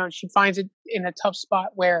 but she finds it in a tough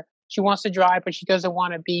spot where she wants to drive, but she doesn't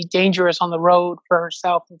want to be dangerous on the road for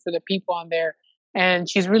herself and for the people on there. And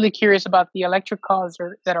she's really curious about the electric cars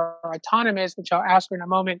that are autonomous, which I'll ask her in a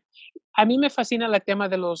moment. A mí me fascina el tema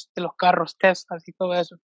de los carros Teslas y todo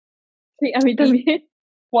eso. Sí, a mí Y también.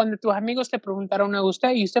 cuando tus amigos te preguntaron a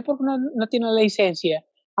usted, ¿y usted por qué no tiene la licencia?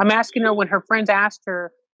 I'm asking her when her friends asked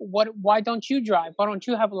her, why don't you drive? Why don't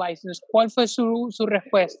you have a license? ¿Cuál fue su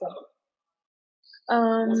respuesta?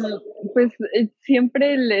 Am, pues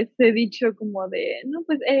siempre les he dicho como de, no,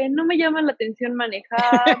 pues no me llama la atención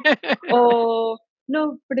manejar o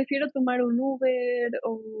no, prefiero tomar un Uber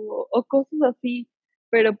o cosas así,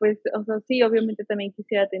 pero pues, o sea, sí, obviamente también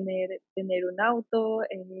quisiera tener un auto,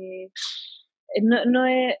 no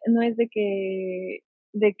es de que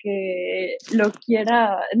lo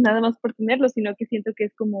quiera nada más por tenerlo, sino que siento que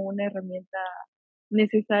es como una herramienta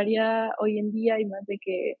necesaria hoy en día y más de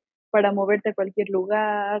que para moverte a cualquier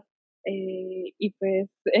lugar, y pues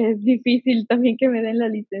es difícil también que me den la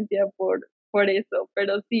licencia por eso,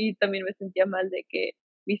 pero sí también me sentía mal de que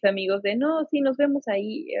mis amigos de no, sí, nos vemos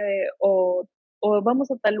ahí, o vamos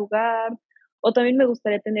a tal lugar, o también me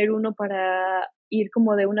gustaría tener uno para ir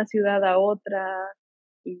como de una ciudad a otra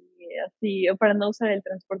y así, o para no usar el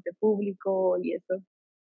transporte público y eso.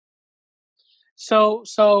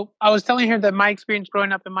 So I was telling her that my experience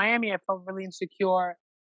growing up in Miami, I felt really insecure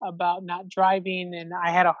about not driving, and I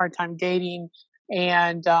had a hard time dating.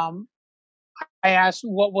 And I asked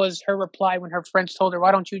what was her reply when her friends told her,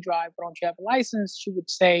 "Why don't you drive? Why don't you have a license?" She would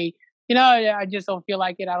say, "Yeah, I just don't feel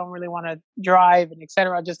like it. I don't really want to drive, and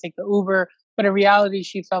etc. I'll just take the Uber." But in reality,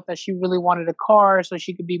 she felt that she really wanted a car so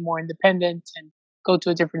she could be more independent and go to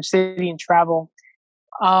a different city and travel.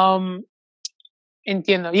 Um,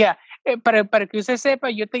 Entiendo, yeah. Para que usted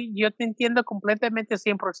sepa, yo te entiendo completamente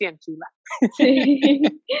 100%, Chula. Sí.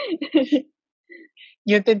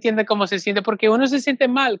 Yo te entiendo cómo se siente, porque uno se siente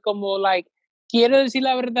mal, como, like, quiero decir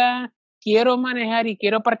la verdad, quiero manejar y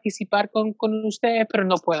quiero participar con ustedes, pero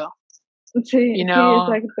no puedo, Sí, you sí,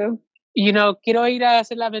 know, exacto. quiero ir a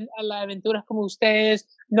hacer a las aventuras como ustedes,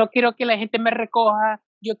 no quiero que la gente me recoja,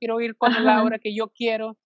 yo quiero ir cuando la Ajá, hora que yo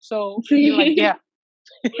quiero, so, you're like, sí. yeah.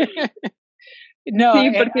 No, Sí,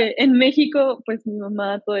 porque en México, pues mi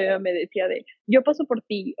mamá todavía me decía de, yo paso por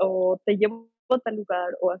ti o te llevo a tal lugar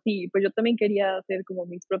o así, pues yo también quería hacer como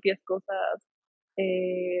mis propias cosas,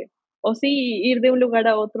 eh, o sí, ir de un lugar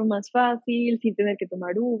a otro más fácil, sin tener que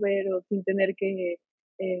tomar Uber o sin tener que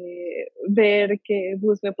ver qué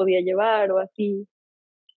bus me podía llevar o así.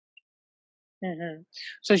 mhm.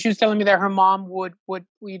 So she was telling me that her mom would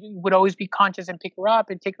always be conscious and pick her up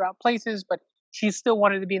and take her out places, but she still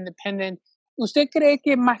wanted to be independent. ¿Usted cree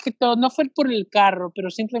que más que todo no fue por el carro,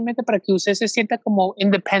 pero simplemente para que usted se sienta como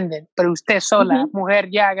independent, pero usted sola, Ujú. mujer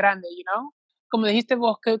ya grande, Como dijiste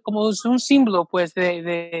vos, que como es un símbolo, pues,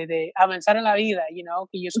 de avanzar en la vida,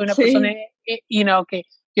 que yo soy una persona, Sí, que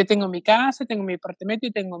yo tengo mi casa, tengo mi apartamento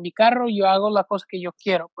y tengo mi carro, yo hago las cosas que yo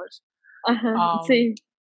quiero, pues. ajá, Um, sí,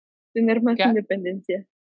 tener más independencia.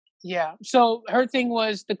 Yeah. So her thing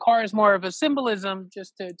was the car is more of a symbolism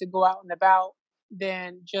just to go out and about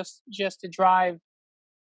than just to drive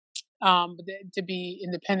to be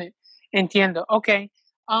independent. Entiendo. Okay.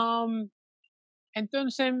 Um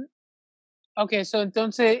entonces okay, so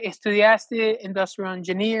entonces estudiaste industrial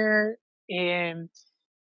engineer em,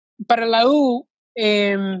 para la U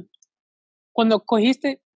cuando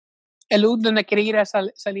cogiste el U donde quería ir a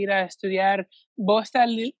salir a estudiar, ¿vos estás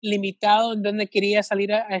limitado en donde querías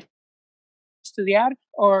salir a estudiar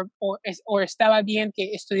o estaba bien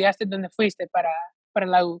que estudiaste donde fuiste para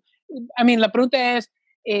la U? I mean, la pregunta es,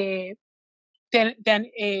 eh,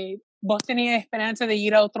 ¿vos tenías esperanza de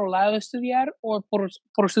ir a otro lado a estudiar o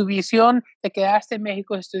por su visión te quedaste en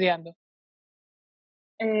México estudiando?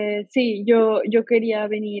 Sí, yo quería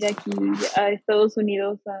venir aquí a Estados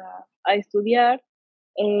Unidos a estudiar,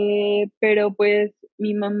 pero pues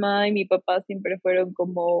mi mamá y mi papá siempre fueron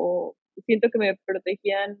como, siento que me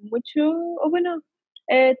protegían mucho, o bueno,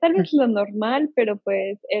 tal vez lo normal, pero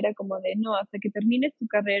pues era como de, no, hasta que termines tu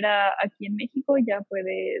carrera aquí en México ya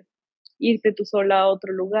puedes irte tú sola a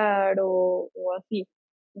otro lugar o así.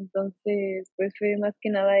 Entonces, pues fue más que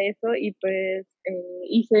nada eso y pues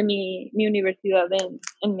hice mi universidad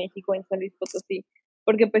en México, en San Luis Potosí,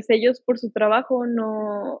 porque pues ellos por su trabajo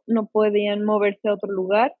no podían moverse a otro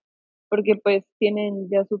lugar, porque pues tienen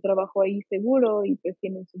ya su trabajo ahí seguro y pues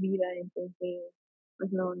tienen su vida, entonces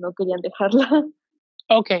pues no querían dejarla.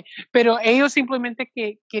 Ok, pero ellos simplemente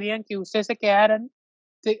que querían que usted se quedaran,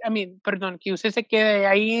 perdón, que usted se quede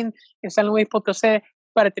ahí en San Luis Potosí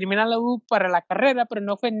para terminar la U para la carrera, pero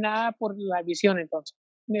no fue nada por la visión entonces.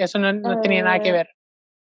 Eso no tenía nada que Eh, ver.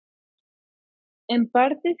 en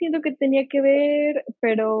parte siento que tenía que ver,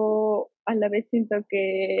 pero a la vez siento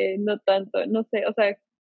que no tanto, no sé, o sea,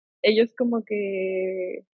 ellos como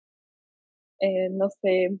que no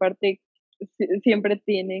sé, en parte siempre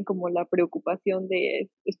tienen como la preocupación de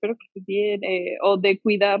espero que estés bien, o de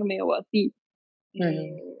cuidarme o así. Ujú.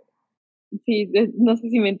 Eh, sí, no sé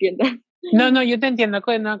si me entiendas. No, yo te entiendo,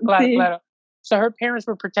 no, claro, Sí, claro. So her parents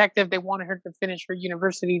were protective. They wanted her to finish her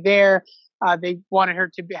university there. They wanted her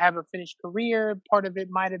to have a finished career. Part of it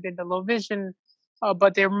might have been the low vision,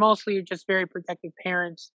 but they're mostly just very protective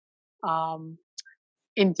parents. Um,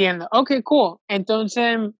 Entiendo. Okay, cool.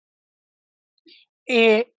 Entonces,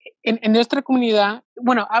 eh, en nuestra comunidad,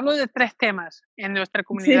 bueno, hablo de tres temas en nuestra sí,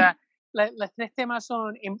 comunidad. Las tres temas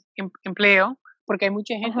son empleo, porque hay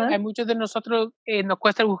mucha gente, Ajá, hay muchos de nosotros nos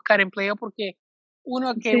cuesta buscar empleo porque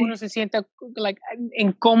uno sí, se sienta like,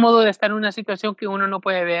 incómodo de estar en una situación que uno no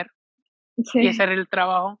puede ver y sí, hacer el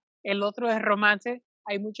trabajo. El otro es romance.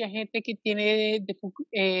 Hay mucha gente que tiene,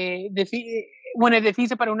 bueno, es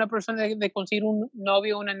difícil para una persona de conseguir un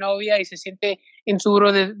novio o una novia y se siente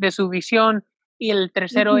inseguro de su visión. Y el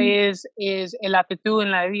tercero ujú, es la actitud en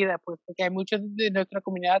la vida, pues, porque hay muchos de nuestra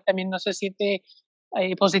comunidad también no se siente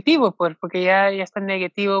positivo, pues, porque ya está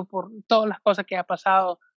negativo por todas las cosas que ha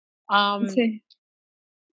pasado. Um, sí.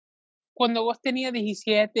 Cuando vos tenías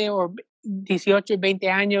 17 o 18, 20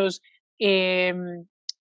 años, eh,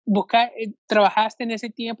 ¿trabajaste en ese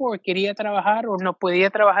tiempo o quería trabajar o no podía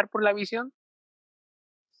trabajar por la visión?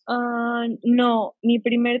 No, mi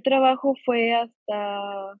primer trabajo fue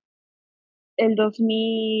hasta el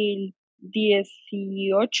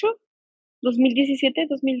 2018, 2017,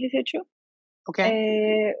 2018.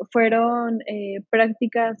 Okay, Fueron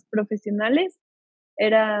prácticas profesionales.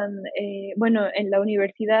 Eran, bueno, en la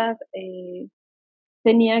universidad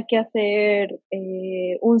tenía que hacer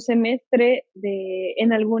un semestre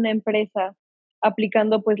en alguna empresa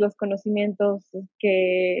aplicando pues los conocimientos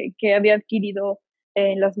que había adquirido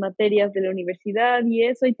en las materias de la universidad y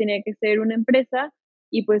eso, y tenía que ser una empresa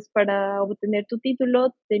y pues para obtener tu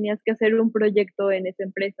título tenías que hacer un proyecto en esa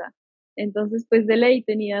empresa. Entonces pues de ley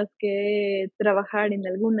tenías que trabajar en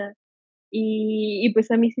alguna y pues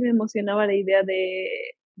a mí sí me emocionaba la idea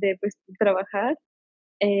de pues trabajar,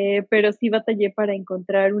 pero sí batallé para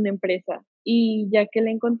encontrar una empresa. Y ya que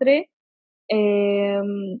la encontré,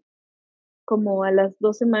 em, como a las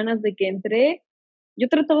 2 semanas de que entré, yo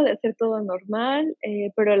trataba de hacer todo normal,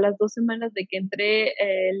 pero a las 2 semanas de que entré,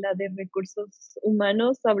 la de recursos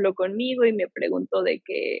humanos habló conmigo y me preguntó de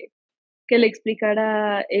que le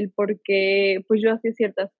explicara el por qué, pues, yo hacía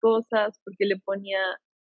ciertas cosas, porque le ponía,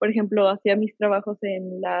 por ejemplo, hacía mis trabajos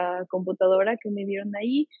en la computadora que me dieron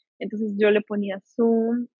ahí, entonces yo le ponía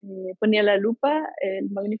zoom, ponía la lupa, el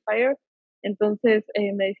magnifier, entonces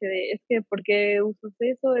me dice de, es que, ¿por qué usas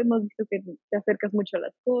eso? Hemos visto que te acercas mucho a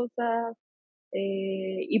las cosas,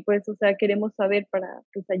 y pues, o sea, queremos saber para,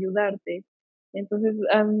 pues, ayudarte. Entonces,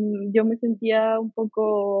 yo me sentía un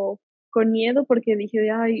poco con miedo porque dije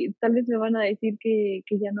de: "Ay, tal vez me van a decir que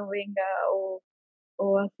ya no venga",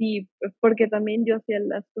 o así, porque también yo hacía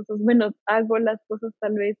las cosas, bueno, hago las cosas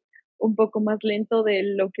tal vez un poco más lento de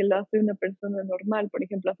lo que lo hace una persona normal, por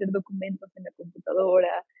ejemplo, hacer documentos en la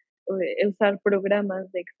computadora, o usar programas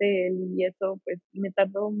de Excel y eso, pues, me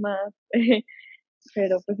tardó más.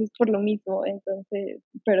 Pero pues es por lo mismo, entonces,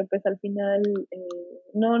 pero pues al final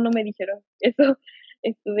no me dijeron eso.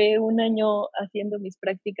 Estuve un año haciendo mis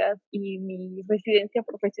prácticas y mi residencia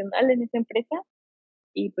profesional en esa empresa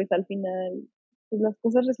y pues al final pues las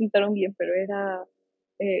cosas resultaron bien, pero era,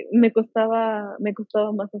 me costaba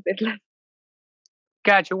más hacerlas.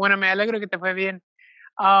 gotcha. Bueno, me alegro que te fue bien.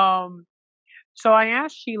 Um, so I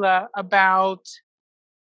asked Sheila about.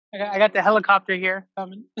 I got the helicopter here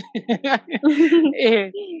coming.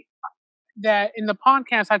 Eh, that in the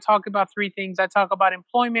podcast, I talk about three things. I talk about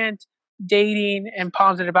employment, dating, and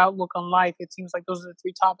positive outlook on life. It seems like those are the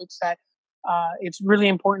three topics that it's really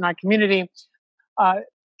important in our community. Uh,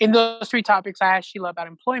 in those three topics, I asked Sheila about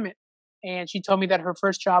employment, and she told me that her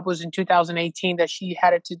first job was in 2018. That she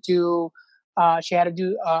had to do,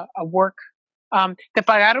 a work. ¿Te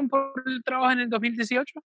pagaron por el trabajo en el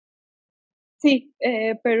 2018? Sí,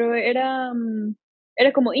 pero era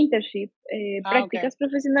como internship, Ah, okay, prácticas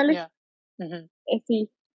profesionales, yeah. Mhm. sí,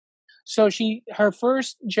 So her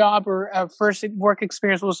first job or first work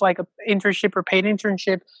experience was like a internship or paid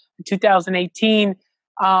internship in 2018.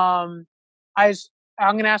 Um, I was,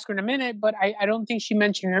 I'm going to ask her in a minute, but I don't think she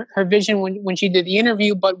mentioned her vision when she did the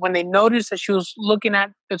interview. But when they noticed that she was looking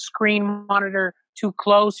at the screen monitor too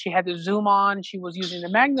close, she had to zoom on. She was using the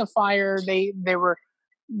magnifier.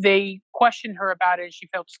 They questioned her about it. She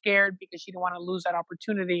felt scared because she didn't want to lose that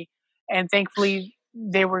opportunity. And thankfully,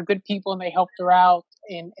 they were good people and they helped her out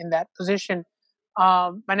in that position.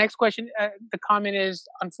 My next question, the comment is,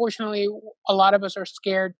 unfortunately, a lot of us are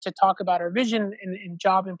scared to talk about our vision in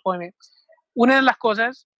job employment. Una de las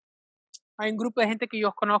cosas, hay un grupo de gente que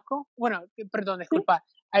yo conozco, bueno, perdón, sí, disculpa,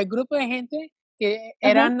 hay un grupo de gente que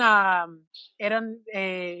ajá, eran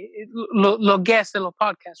los guests de los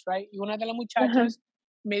podcasts, right? Y una de las ajá, muchachas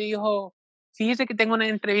me dijo, fíjese que tengo una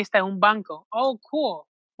entrevista en un banco. Oh, cool.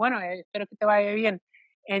 Bueno, espero que te vaya bien.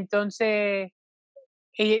 Entonces,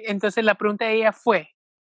 entonces la pregunta de ella fue,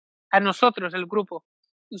 a nosotros, el grupo,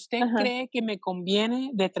 ¿usted ajá, cree que me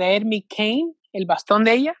conviene de traer mi cane, el bastón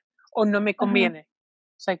de ella, o no me ajá, conviene?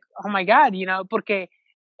 It's like, oh my God, porque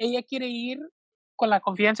ella quiere ir con la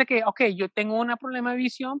confianza que, ok, yo tengo un problema de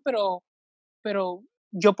visión, pero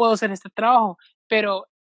yo puedo hacer este trabajo. Pero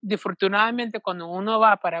desafortunadamente cuando uno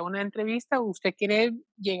va para una entrevista, usted quiere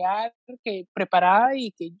llegar preparada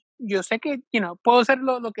y que yo sé que, puedo hacer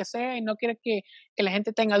lo que sea y no quiere que la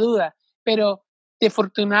gente tenga duda, pero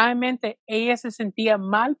desafortunadamente ella se sentía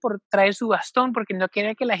mal por traer su bastón porque no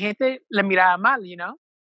quería que la gente la mirara mal,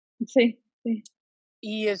 Sí, sí.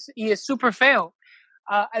 y es súper feo.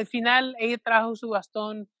 Al final ella trajo su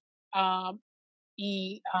bastón, ah,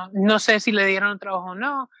 y no sé si le dieron trabajo o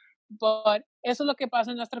no, pero eso es lo que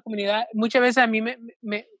pasa en nuestra comunidad. Muchas veces a mí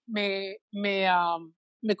me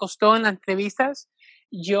costó en las entrevistas.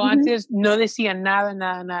 Yo Ujú. antes no decía nada,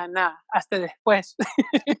 nada, nada, nada, hasta después.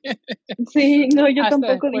 Sí, no, yo Hasta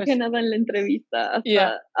tampoco dije después. nada en la entrevista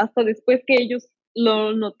Yeah. hasta después que ellos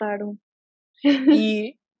lo notaron.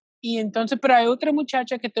 Y, y entonces, pero hay otra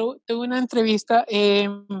muchacha que tuvo una entrevista, que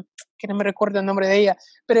no me recuerdo el nombre de ella,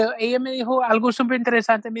 pero ella me dijo algo súper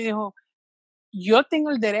interesante. Me dijo, yo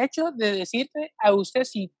tengo el derecho de decirte a usted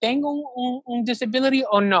si tengo un disability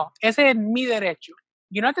o no. Ese es mi derecho.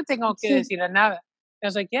 Yo no te tengo que Sí, decir a nada. O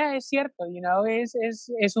sea, que es cierto,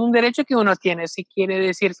 es un derecho que uno tiene si quiere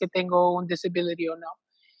decir que tengo un disability o no.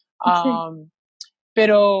 sí. Um,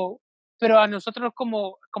 pero, pero a nosotros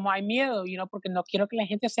como hay miedo, porque no quiero que la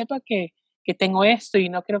gente sepa que tengo esto y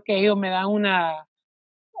no quiero que ellos me dan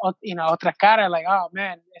otra cara, like, oh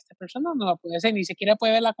man, esta persona no lo puede hacer, ni siquiera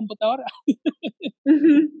puede ver la computadora.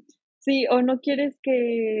 Ujú. Sí, o no quieres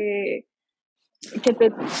que te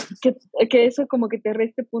que que eso como que te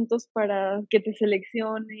reste puntos para que te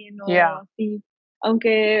seleccionen o Yeah, así.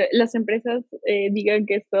 Aunque las empresas, digan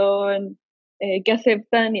que son, que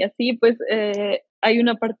aceptan y así, pues, hay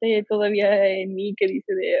una parte todavía en mí que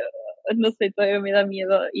dice de, no sé, todavía me da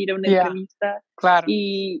miedo ir a una yeah, entrevista claro.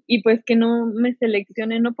 y pues que no me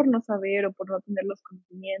seleccionen, no por no saber o por no tener los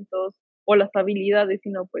conocimientos o las habilidades,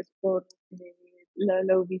 sino pues por,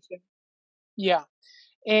 la audición. Yeah.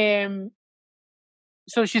 Um,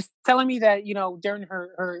 so she's telling me that, during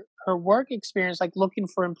her work experience, like looking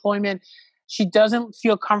for employment, she doesn't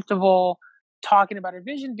feel comfortable talking about her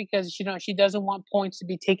vision because, she doesn't want points to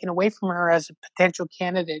be taken away from her as a potential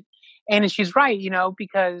candidate. And she's right,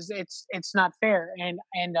 because it's not fair. And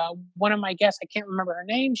one of my guests, I can't remember her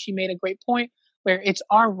name, she made a great point where it's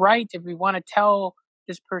our right if we want to tell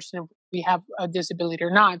this person if we have a disability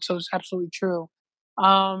or not. So it's absolutely true.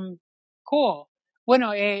 Um, cool.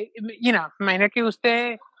 Bueno, imagino que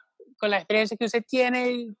usted, con la experiencia que usted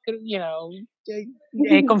tiene,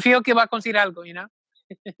 eh, confío que va a conseguir algo,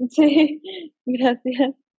 Sí,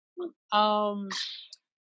 gracias. Um,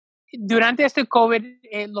 durante este COVID,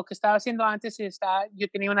 lo que estaba haciendo antes, yo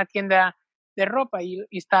tenía una tienda de ropa y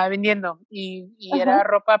estaba vendiendo, y Ajá, era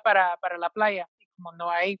ropa para la playa. Y como no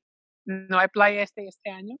hay playa este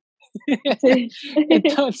año, sí.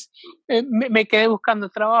 entonces me quedé buscando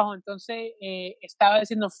trabajo. Entonces estaba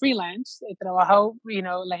haciendo freelance, trabajo,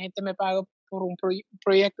 la gente me paga por un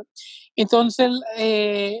proyecto. Entonces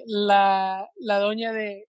la la dueña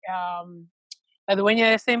de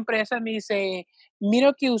esta empresa me dice,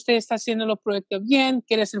 miro que usted está haciendo los proyectos bien,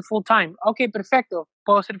 quiere ser full time. Ok, perfecto,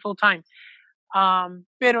 puedo ser full time.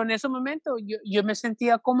 Pero en ese momento yo me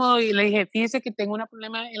sentía cómodo y le dije, fíjese que tengo un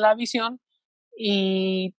problema en la visión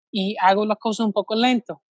y hago las cosas un poco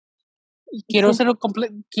lento. Y Sí.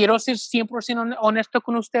 quiero ser 100% honesto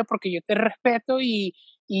con usted porque yo te respeto y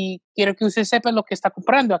quiero que usted sepa lo que está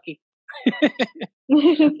comprando aquí.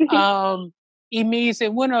 Sí. Um, y me dice,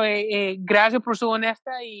 bueno, gracias por su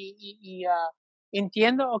honesta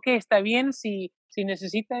entiendo, ok, está bien, si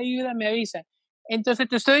necesita ayuda me avisa. Entonces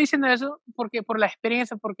te estoy diciendo eso porque por la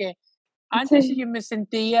experiencia, porque antes Sí. yo me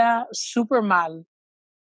sentía súper mal Ujú.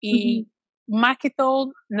 y más que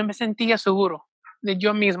todo no me sentía seguro de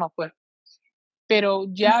yo mismo, pues. Pero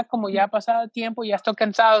ya como ya ha pasado el tiempo, ya estoy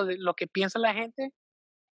cansado de lo que piensa la gente,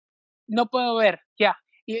 no puedo ver, ya.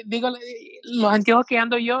 Y digo, los anteojos que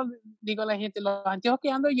ando yo, digo a la gente, los anteojos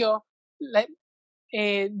que ando yo,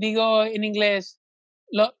 digo en inglés,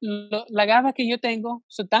 las gafas que yo tengo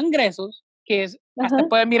son tan gruesos que hasta Ajá.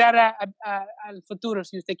 puede mirar al futuro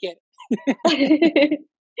si usted quiere.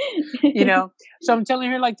 So I'm telling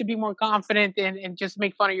her like to be more confident and just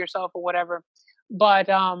make fun of yourself or whatever. But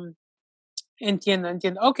entiendo.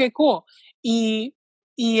 Okay, cool. Y,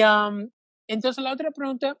 entonces la otra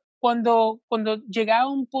pregunta, cuando llegaba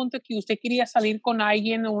un punto que usted quería salir con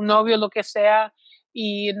alguien, un novio, lo que sea,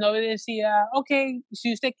 y el novio decía, ok,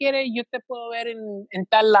 si usted quiere, yo te puedo ver en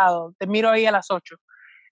tal lado, te miro ahí a las 8.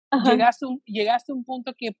 Ajá. Llegaste a un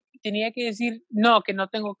punto que tenía que decir, no, que no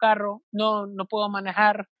tengo carro, no puedo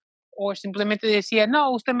manejar, o simplemente decía,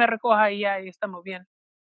 no, usted me recoja y ya, y estamos bien?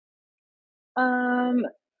 Am,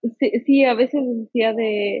 sí, sí, a veces decía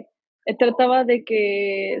trataba de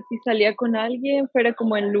que si salía con alguien fuera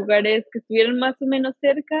como en lugares que estuvieran más o menos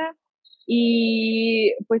cerca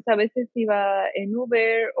y pues a veces iba en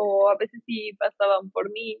Uber o a veces sí pasaban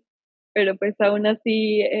por mí, pero pues aún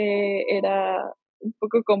así era un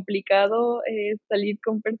poco complicado salir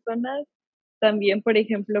con personas. También, por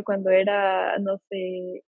ejemplo, cuando era, no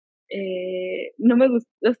sé, no me gusta,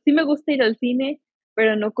 sí me gusta ir al cine,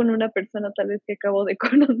 pero no con una persona tal vez que acabo de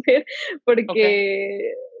conocer, Okay.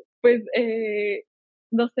 porque, pues,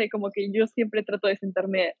 no sé, como que yo siempre trato de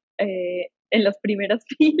sentarme en las primeras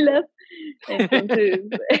filas, entonces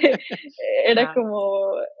era Ah,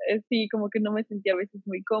 como, sí, como que no me sentía a veces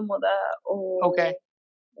muy cómoda okay.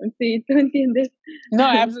 o, sí, ¿tú entiendes? No,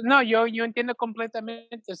 no, yo entiendo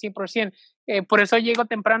completamente, 100%. Por eso llego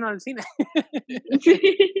temprano al cine. Sí.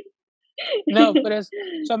 No, but as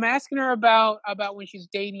so I'm asking her about when she's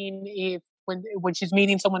dating, if when she's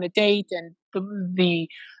meeting someone to date, and the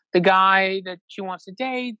the guy that she wants to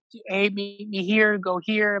date, hey, meet me here, go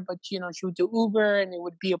here, but she would do Uber, and it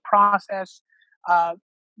would be a process. Uh,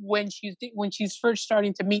 when she's first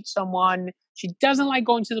starting to meet someone, she doesn't like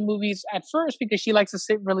going to the movies at first because she likes to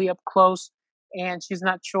sit really up close, and she's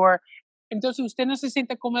not sure. Entonces, usted no se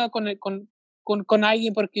siente cómoda con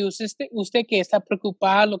alguien porque usted que está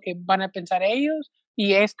preocupada lo que van a pensar ellos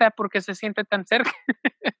y esta porque se siente tan cerca.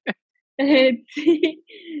 Sí,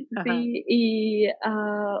 Ajá. sí, y,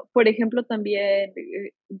 por ejemplo, también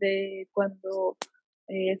de cuando,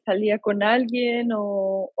 salía con alguien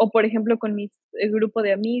o, por ejemplo, con mis grupo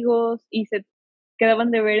de amigos y se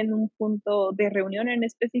quedaban de ver en un punto de reunión en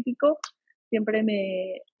específico, siempre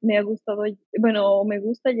me ha gustado, bueno, me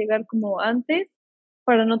gusta llegar como antes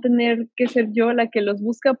para no tener que ser yo la que los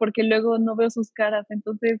busca, porque luego no veo sus caras.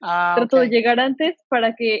 Entonces, Ah, trato de okey. llegar antes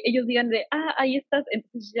para que ellos digan de: "Ah, ahí estás".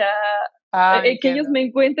 Entonces ya, Ah, que ellos entiendo. me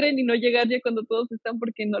encuentren y no llegar ya cuando todos están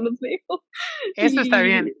porque no los veo. Eso está Y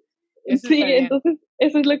bien, eso está sí, bien. entonces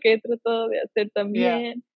eso es lo que he tratado de hacer Yeah.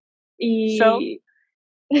 también. So Y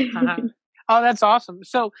uh Oh, that's awesome.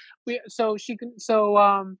 So she can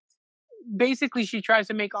basically she tries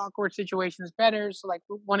to make awkward situations better. So like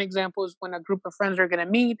one example is when a group of friends are going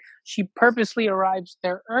to meet, she purposely arrives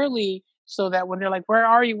there early so that when they're like, where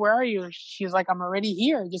are you, she's like, I'm already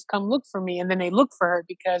here, just come look for me. And then they look for her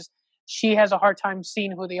because she has a hard time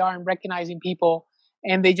seeing who they are and recognizing people,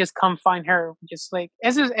 and they just come find her, just like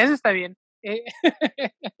eso está bien. Eh,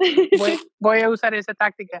 voy a usar esa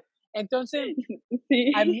táctica. Entonces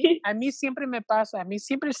sí. a mí siempre me pasa, a mí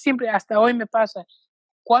siempre hasta hoy me pasa.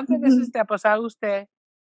 ¿Cuántas veces te ha pasado usted: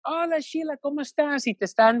 hola Sheila, ¿cómo estás? Y te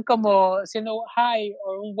están como haciendo hi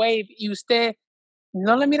o un wave y usted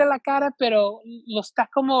no le mira la cara, pero lo está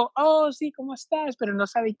como, oh, sí, ¿cómo estás? Pero no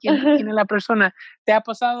sabe quién es la persona. ¿Te ha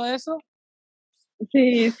pasado eso?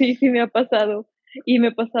 Sí, sí, sí me ha pasado. Y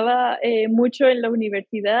me pasaba, mucho en la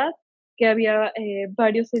universidad, que había,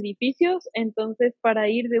 varios edificios, entonces, para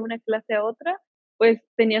ir de una clase a otra, pues,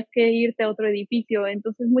 tenías que irte a otro edificio.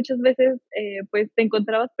 Entonces, muchas veces, pues, te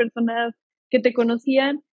encontrabas personas que te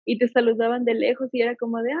conocían y te saludaban de lejos, y era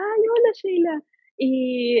como de: "Ay, hola, Sheila".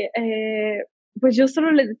 Y, pues, yo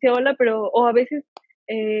solo les decía hola, pero o a veces,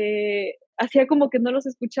 hacía como que no los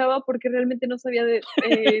escuchaba porque realmente no sabía de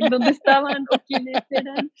dónde estaban o quiénes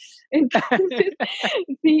eran. Entonces,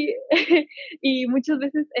 sí, y muchas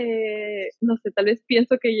veces, no sé, tal vez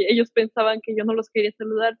pienso que ellos pensaban que yo no los quería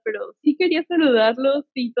saludar, pero sí quería saludarlos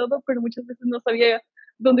y todo, pero muchas veces no sabía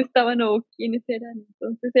dónde estaban o quiénes eran,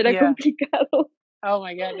 entonces era Yeah. complicado. Oh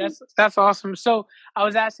my God, that's awesome. So I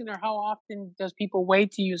was asking her how often does people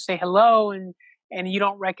wait to you say hello and you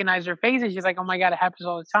don't recognize their faces. She's like, oh my God, it happens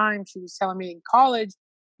all the time. She was telling me in college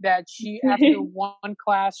that she after Sí. one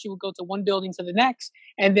class she would go to one building to the next,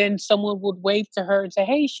 and then someone would wave to her and say,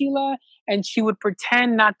 "Hey Sheila," and she would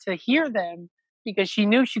pretend not to hear them because she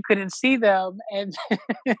knew she couldn't see them, and,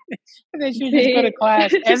 and then she would just go to Sí.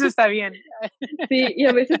 class. Eso está bien. Sí, y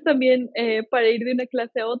a veces también, para ir de una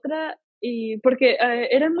clase a otra, y porque,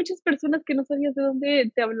 eran muchas personas que no sabías de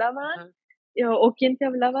dónde te hablaban, Ajá. o quién te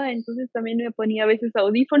hablaba, entonces también me ponía a veces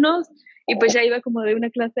audífonos, y pues ya iba como de una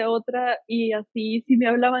clase a otra, y así si me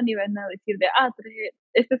hablaban iban a decir de: "Ah, tre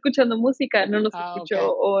está escuchando música, no nos Ah, escuchó", okay.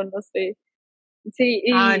 o no sé. Sí,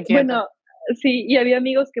 Ah, y bueno, entiendo. sí, y había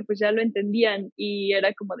amigos que pues ya lo entendían y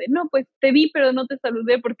era como de, no, pues te vi, pero no te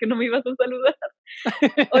saludé porque no me ibas a saludar.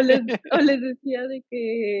 O les, o les decía de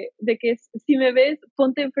que si me ves,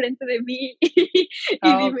 ponte enfrente de mí y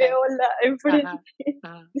Oh, dime okay. hola enfrente. Uh-huh.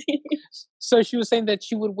 Uh-huh. Sí, So she was saying that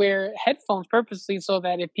she would wear headphones purposely so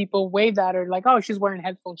that if people waved at her, like, oh, she's wearing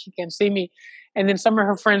headphones, she can't see me. And then some of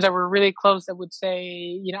her friends that were really close that would say,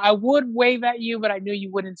 you know, I would wave at you, but I knew you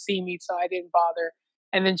wouldn't see me, so I didn't bother.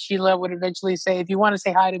 And then Sheila would eventually say, if you want to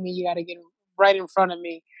say hi to me, you got to get right in front of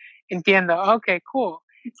me. Entiendo. Okay, cool.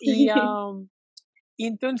 Y, sí. y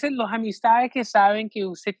entonces los amistades que saben que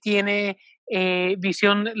usted tiene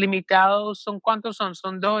visión limitada, ¿son cuántos son?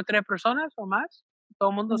 ¿Son dos o tres personas o más? ¿Todo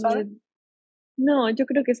el mundo sabe? Eh, no, yo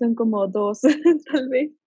creo que son como dos, tal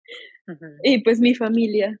vez. Ujú. Y pues mi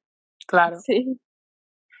familia, Claro, sí.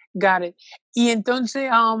 got it. Y entonces,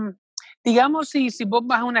 digamos, si vos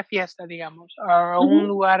vas a una fiesta, digamos, o a un Ujú.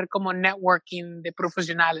 lugar como networking de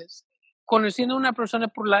profesionales, conociendo a una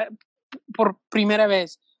persona por primera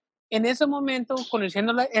vez, en ese momento,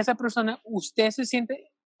 conociendo a esa persona, ¿usted se siente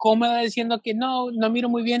cómoda diciendo que no miro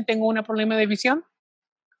muy bien, tengo un problema de visión?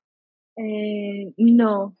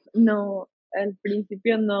 No, no, al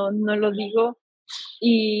principio no lo digo.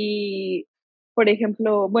 Y, por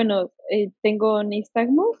ejemplo, bueno, tengo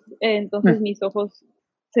nistagmus, entonces Mm, mis ojos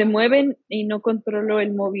se mueven y no controlo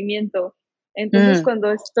el movimiento. Entonces, mm,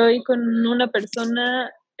 cuando estoy con una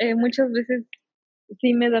persona, muchas veces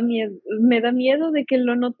sí me da miedo de que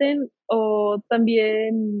lo noten o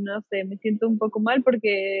también, no sé, me siento un poco mal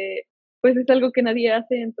porque pues es algo que nadie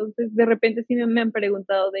hace, entonces de repente sí me han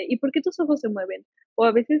preguntado de, ¿y por qué tus ojos se mueven? O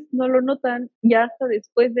a veces no lo notan, ya hasta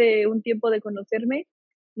después de un tiempo de conocerme,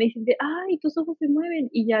 me dicen de, ay, tus ojos se mueven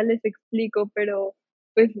y ya les explico, pero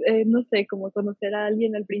pues no sé, como conocer a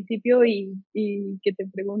alguien al principio y que te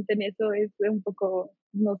pregunten eso es un poco,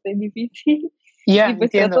 no sé, difícil. ya, Y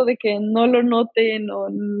pues trato entiendo. de que no lo noten o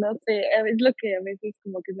no sé, es lo que a veces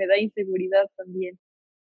como que me da inseguridad también.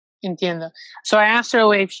 Entiendo. So I asked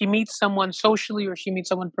her if she meets someone socially or she meets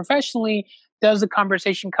someone professionally, does the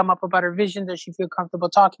conversation come up about her vision? Does she feel comfortable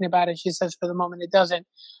talking about it? She says for the moment it doesn't.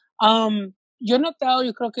 Yo he notado,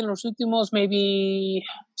 yo creo que en los últimos maybe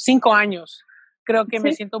 5 años, creo que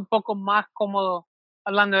me Sí, siento un poco más cómodo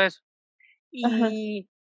hablando de eso. ajá, Y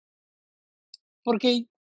porque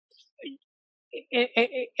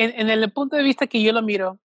en el punto de vista que yo lo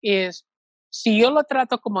miro es, si yo lo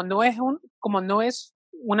trato como no es un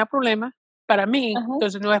problema para mí, ajá,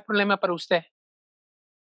 entonces no es problema para usted,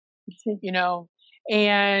 sí, you know.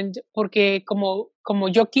 And porque como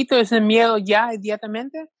yo quito ese miedo ya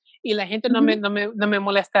inmediatamente y la gente ujú. no me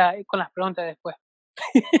molesta con las preguntas después.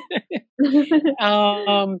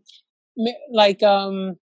 um, like,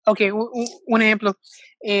 okay, un ejemplo.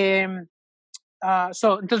 em,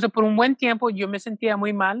 entonces, por un buen tiempo yo me sentía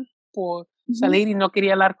muy mal por Ujú, salir y no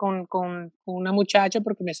quería hablar con una muchacha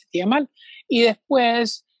porque me sentía mal. Y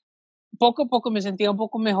después, poco a poco, me sentía un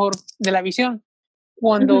poco mejor de la visión.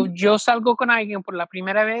 Cuando ujú, yo salgo con alguien por la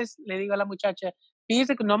primera vez, le digo a la muchacha,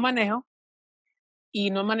 fíjese que no manejo y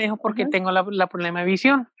no manejo porque ajá, tengo la problema de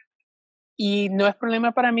visión. Y no es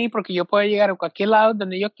problema para mí porque yo puedo llegar a cualquier lado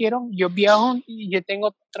donde yo quiero, yo viajo y yo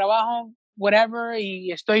tengo trabajo, whatever,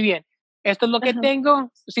 y estoy bien. Esto es lo que ajá,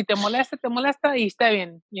 tengo, si te molesta y está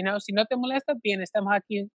bien, si no te molesta, bien, estamos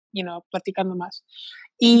aquí, platicando más.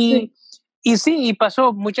 Y, sí, y sí, y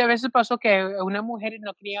pasó, muchas veces pasó que una mujer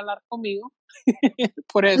no quería hablar conmigo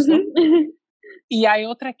por ujú, eso, y hay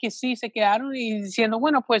otras que sí se quedaron y diciendo,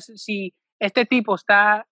 bueno, pues si este tipo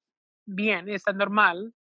está bien, está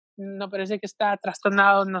normal, no parece que está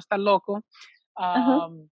trastornado, no está loco. ajá,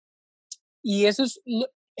 am, y eso es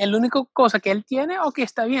el único cosa que él tiene o que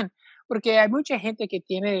está bien, porque hay mucha gente que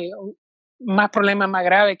tiene más problemas más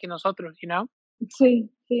graves que nosotros,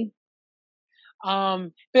 sí, sí,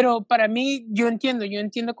 Pero para mí, yo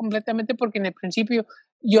entiendo completamente porque en el principio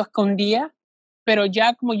yo escondía, pero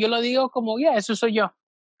ya como yo lo digo, como ya, eso soy yo.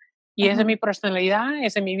 Y esa es ajá, mi personalidad,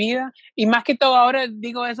 esa es mi vida. Y más que todo ahora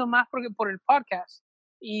digo eso más porque por el podcast.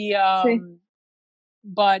 Y, sí,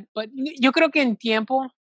 but yo creo que en tiempo,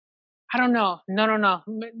 I don't know,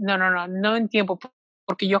 no en tiempo,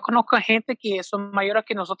 porque yo conozco a gente que son mayores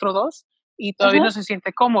que nosotros dos y todavía ajá, no se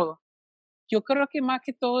siente cómodo. Yo creo que más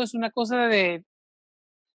que todo es una cosa de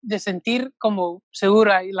sentir como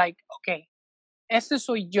segura y like, okay, este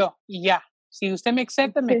soy yo y ya. Si usted me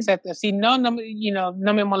acepta, me sí, acepta. Si no, no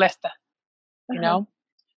me molesta, you ajá, know.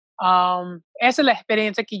 Esa es la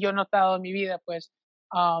experiencia que yo he notado en mi vida, pues.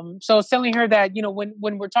 So I was telling her that,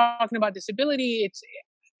 when we're talking about disability,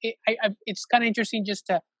 it's kind of interesting just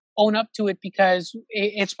to own up to it because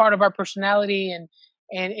it's part of our personality,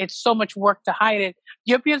 and it's so much work to hide it.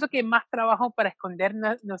 Yo pienso que es más trabajo para esconder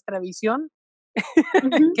nuestra visión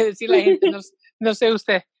que decirle a la gente, no sé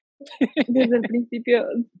usted. Desde el principio,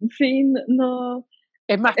 sí, no,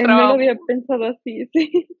 Es más no lo trabajo. había pensado así,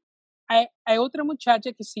 sí. Hay otra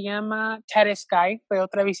muchacha que se llama Ted Sky, fue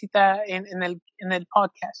otra visita en el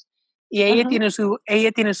podcast, y ella tiene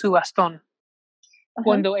su bastón.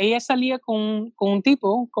 Cuando ella salía con un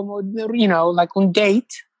tipo, como, like un date,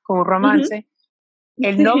 como romance,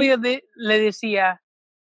 el novio le decía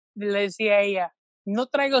a ella, no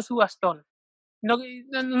traiga su bastón, no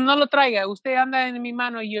lo traiga, usted anda en mi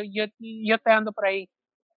mano y yo te ando por ahí.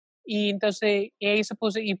 Y entonces ella se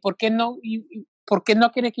puso, ¿y por qué no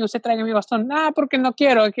quiere que usted traiga mi bastón? Porque no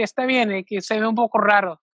quiero, que está bien, que se ve un poco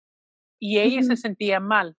raro. Y ella se sentía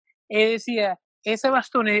mal. Ella decía, ese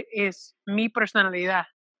bastón es mi personalidad.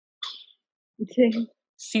 Sí.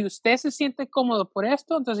 Si usted se siente cómodo por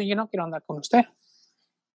esto, entonces yo no quiero andar con usted.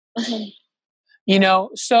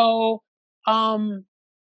 So, I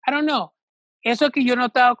don't know. Eso que yo he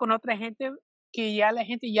notado con otra gente, que ya la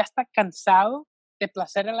gente ya está cansado de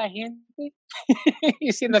placer a la gente,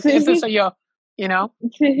 diciendo que ese soy yo,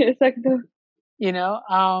 Sí, exacto.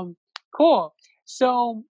 Cool.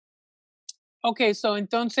 So, okay, so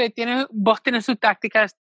entonces vos tenés su táctica,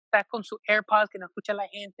 estás con su AirPods que no escucha la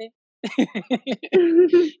gente.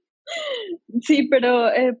 Sí,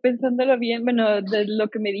 pero pensándolo bien, bueno, de lo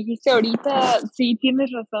que me dijiste ahorita, sí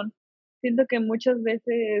tienes razón. Siento que muchas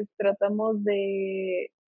veces tratamos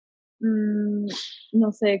de,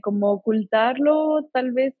 no sé, como ocultarlo,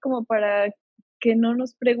 tal vez como para que no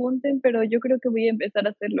nos pregunten, pero yo creo que voy a empezar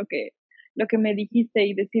a hacer lo que me dijiste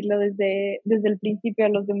y decirlo desde el principio a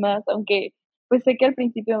los demás, aunque pues sé que al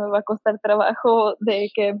principio me va a costar trabajo de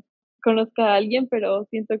que conozca a alguien, pero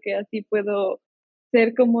siento que así puedo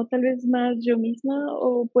ser como tal vez más yo misma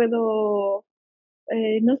o puedo,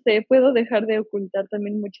 no sé, puedo dejar de ocultar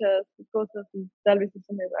también muchas cosas y tal vez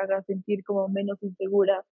eso me haga sentir como menos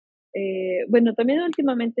insegura. Bueno, también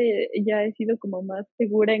últimamente ya he sido como más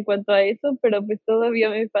segura en cuanto a eso, pero pues todavía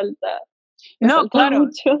me No, falta claro,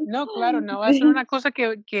 mucho. no va a ser una cosa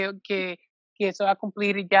que se va a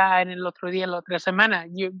cumplir ya en el otro día, la otra semana.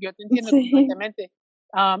 Yo te entiendo Sí, completamente.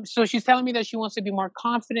 So she's telling me that she wants to be more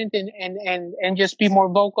confident and just be more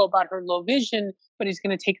vocal about her low vision, but it's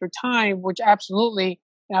going to take her time, which absolutely,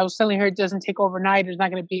 I was telling her it doesn't take overnight, it's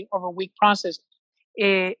not going to be over a week process.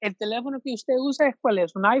 ¿El teléfono que usted usa es cuál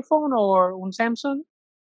es? ¿Un iPhone o un Samsung?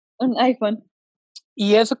 un iPhone.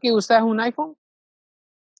 ¿Y eso que usted es un iPhone?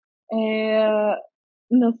 Eh,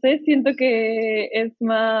 no sé, siento que es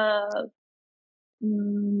más,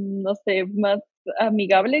 no sé, más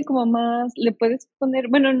amigable, como más, le puedes poner,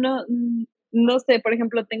 bueno, no, no sé, por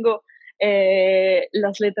ejemplo, tengo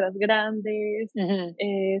las letras grandes,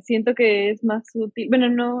 siento que es más útil, bueno,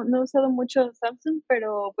 no he usado mucho Samsung,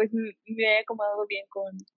 pero pues me he acomodado bien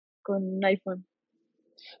con iPhone.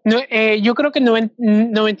 No, yo creo que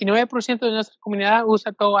 99% de nuestra comunidad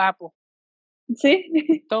usa todo Apple. Sí,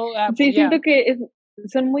 Todo Apple, sí, yeah. siento que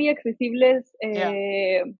son muy accesibles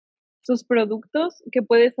sus productos, que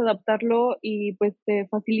puedes adaptarlo y pues te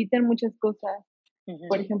facilitan muchas cosas.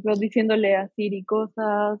 Por ejemplo, diciéndole a Siri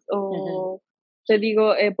cosas o te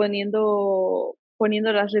digo, poniendo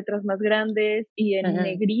las letras más grandes y en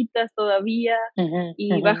negritas todavía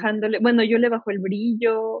y bajándole, bueno, yo le bajo el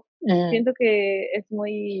brillo. Siento que es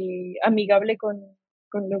muy amigable con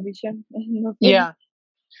la visión, no sé. Yeah.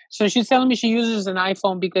 So she's telling me she uses an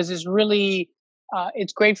iPhone because it's great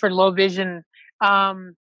for low vision.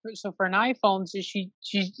 So for an iPhone, so she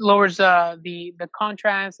lowers the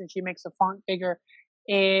contrast and she makes the font bigger.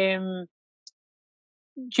 Yo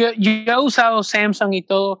he usado Samsung y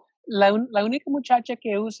todo. La única muchacha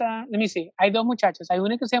que usa, let me see, hay dos muchachas. Hay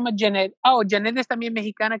una que se llama Janet. Oh, Janet es también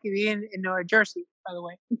mexicana que vive en Nueva Jersey, by the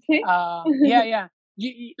way. Sí. Yeah.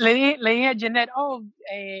 Le dije a Janet,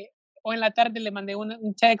 hoy en la tarde le mandé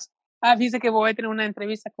un text. Fíjese que voy a tener una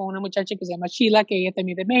entrevista con una muchacha que se llama Sheila, que ella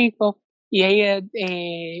también es de México. Y ella,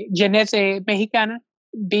 Janet es mexicana,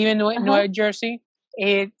 vive en Nueva Jersey.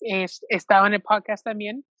 Estaba en el podcast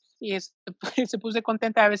también. Y se puse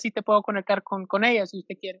contenta a ver si te puedo conectar con ella, si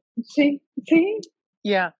usted quiere. Sí, sí.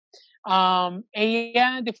 Yeah.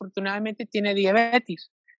 Ella, desafortunadamente, tiene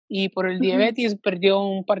diabetes. Y por el diabetes perdió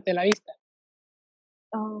un parte de la vista.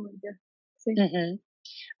 Oh, ya. Sí.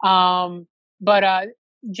 But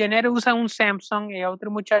Janet usa un Samsung y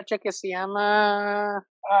otra muchacha que se llama,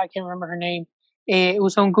 I can't remember her name,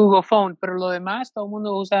 usa un Google Phone, pero lo demás, todo el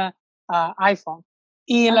mundo usa iPhone.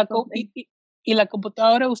 Y la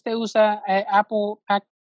computadora, ¿usted usa Apple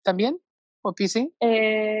también? ¿O PC?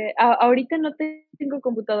 Ahorita no tengo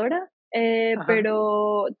computadora, Ajá.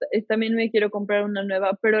 pero también me quiero comprar una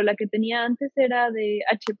nueva, pero la que tenía antes era de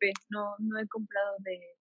HP, no he comprado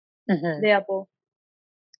Ujú. de Apple,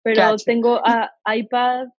 pero Gotcha. tengo Y,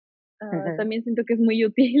 iPad, ujú. también siento que es muy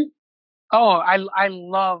útil. Oh, I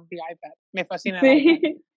love the iPad. Me fascina el iPad.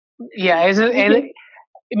 Sí, Yeah, sí,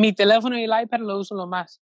 mi teléfono y el iPad lo uso lo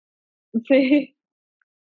más. sí,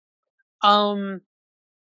 Um,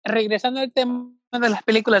 Regresando al tema de las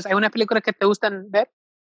películas, ¿hay una película que te gustan ver?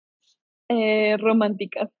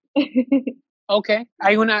 románticas. Okay.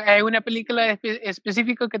 ¿Hay una película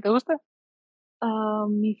específica que te gusta?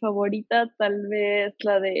 Mi favorita tal vez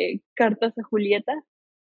la de Cartas a Julieta.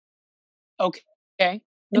 Okay.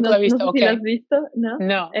 Nunca No, la he no visto. sé si la has Okay. visto, ¿no?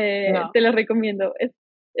 No, no. Te la recomiendo.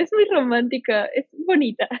 Es muy romántica, es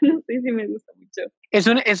bonita. No sé si me gusta mucho.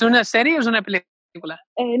 Es una serie o es una película?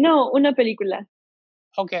 No, una película.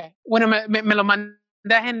 Okay. Bueno, me lo mandas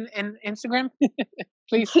en Instagram,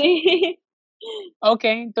 please. Sí,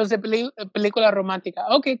 Okay, entonces película romántica.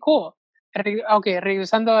 Okay, cool. Okay,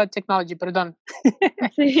 regresando a technology, perdón.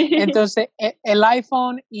 sí. Entonces, el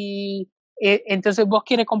iPhone y entonces vos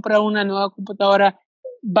quieres comprar una nueva computadora,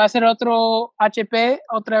 ¿va a ser otro HP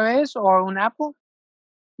otra vez o un Apple?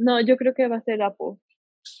 No, yo creo que va a ser Apple.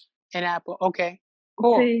 En Apple, okay,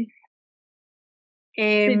 cool. Sí. ¿Sí,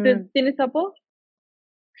 Em, tienes Apple?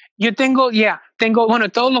 yo tengo, tengo, bueno,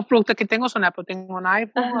 todos los productos que tengo son Apple. Tengo un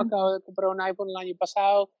iPhone, Ajá, acabo de comprar un iPhone el año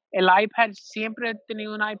pasado. El iPad, siempre he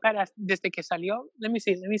tenido un iPad desde que salió. Let me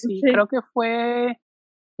see. sí, Creo que fue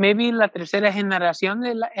maybe la tercera generación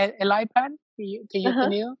del el iPad que yo he ajá,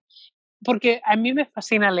 tenido. Porque a mí me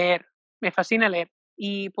fascina leer.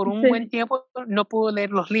 Y por un buen sí. tiempo no pude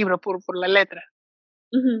leer los libros por la letra.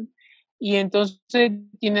 Ujú. Y entonces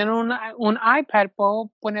tienen un iPad,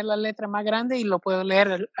 puedo poner la letra más grande y lo puedo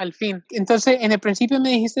leer al fin. Entonces, en el principio me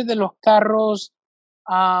dijiste de los carros,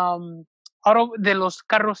 de los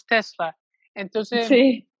carros Tesla. Entonces,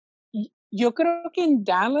 Sí, yo creo que en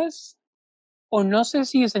Dallas, o no sé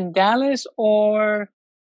si es en Dallas o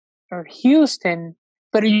Houston,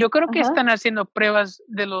 pero yo creo que ajá. están haciendo pruebas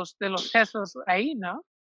de los Teslas ahí, ¿no?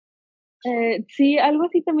 Sí, algo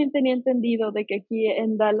así también tenía entendido de que aquí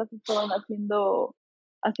en Dallas estaban haciendo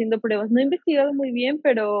pruebas. No he investigado muy bien,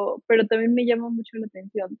 pero también me llama mucho la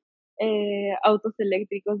atención autos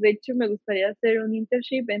eléctricos. De hecho, me gustaría hacer un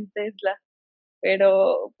internship en Tesla,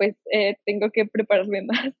 pero pues tengo que prepararme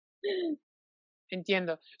más.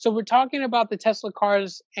 Entiendo. So we're talking about the Tesla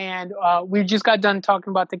cars, and we just got done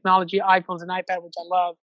talking about technology, iPhones and iPad, which I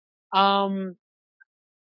love. Um,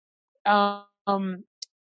 um,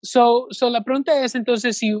 so la pregunta es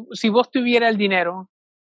entonces, si vos tuviera el dinero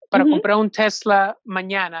para Ujú. comprar un Tesla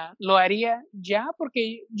mañana, ¿lo haría ya?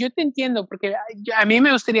 Porque yo te entiendo, porque a mí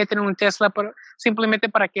me gustaría tener un Tesla simplemente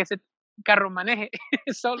para que ese carro maneje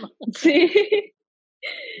solo. Sí,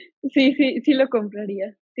 sí lo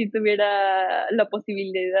compraría. Si tuviera la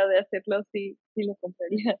posibilidad de hacerlo, sí lo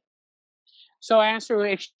compraría. So I asked her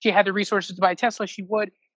if she had the resources to buy a Tesla, she would.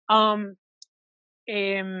 Um,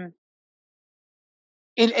 em,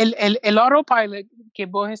 el autopilot que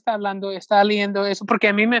vos estás hablando, está leyendo eso, porque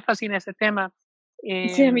a mí me fascina ese tema.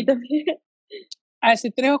 Sí, a mí Em, también.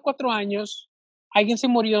 Hace 3 o 4 años, alguien se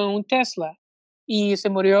murió en un Tesla y se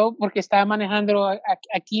murió porque estaba manejando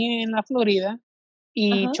aquí en la Florida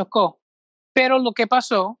y Ajá. chocó. Pero lo que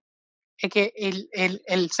pasó es que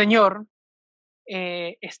el señor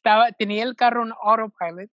tenía el carro en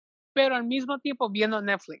autopilot, pero al mismo tiempo viendo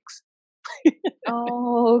Netflix.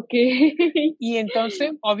 Oh, ok. Y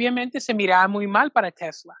entonces, obviamente, se miraba muy mal para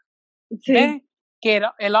Tesla. Sí, Ve que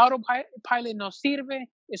el autopilot no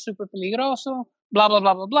sirve, es súper peligroso, bla, bla,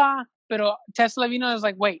 bla, bla, bla. Pero Tesla vino y es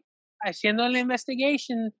like, wait, haciendo la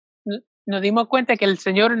investigation, nos dimos cuenta que el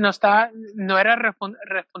señor no era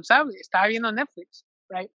responsable, estaba viendo Netflix,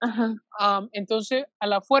 right? ajá. Entonces, a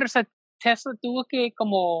la fuerza, Tesla tuvo que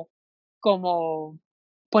como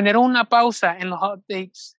poner una pausa en los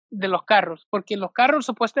updates de los carros, porque los carros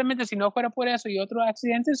supuestamente si no fuera por eso y otros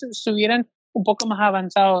accidentes estuvieran un poco más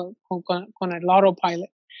avanzados con el autopilot.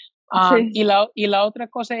 Sí. Y la otra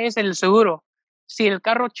cosa es el seguro. Si el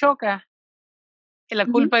carro choca, ¿la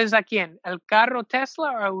Ujú. culpa es a quién? ¿El carro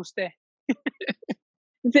Tesla o a usted?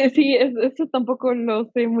 Sí, sí, eso tampoco lo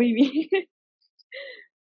sé muy bien.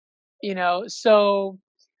 You know, so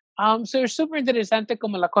es súper interesante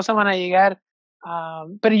cómo las cosas van a llegar,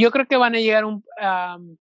 pero yo creo que van a llegar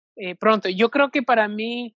pronto. Yo creo que para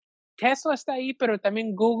mí Tesla está ahí, pero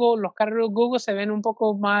también Google, los carros de Google se ven un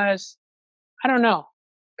poco más, I don't know.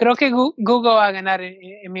 Creo que Google va a ganar,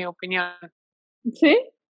 en mi opinión. ¿Sí?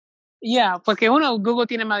 Ya, porque uno, Google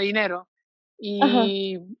tiene más dinero Ajá.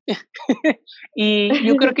 Y, y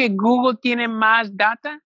yo creo que Google tiene más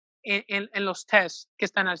data en los tests que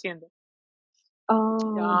están haciendo. Ah,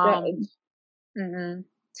 ya. Um, ujú. No he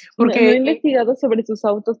Porque, investigado sobre sus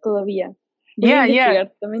autos todavía. Voy a yeah,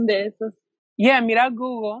 investigar también de esos. mira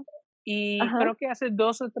Google, y Ajá, creo que hace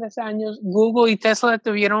 2 o 3 años Google y Tesla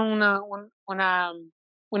tuvieron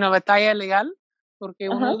una batalla legal porque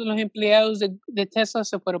ajá, uno de los empleados de Tesla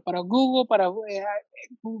se fueron para Google para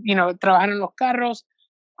trabajar en los carros,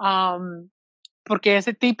 um, porque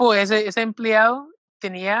ese empleado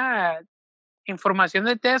tenía información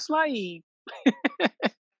de Tesla y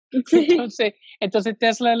sí, entonces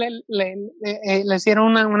Tesla le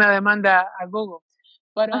hicieron una demanda a Google.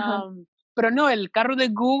 ajá. Pero no, el carro de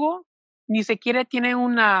Google ni siquiera tiene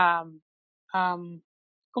um,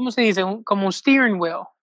 ¿cómo se dice? Como un steering wheel.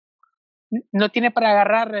 No tiene para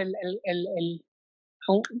agarrar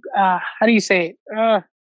how do you say it?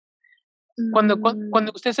 Cuando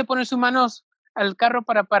Mm, usted se pone sus manos al carro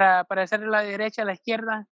para hacer la derecha, a la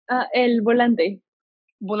izquierda, el volante.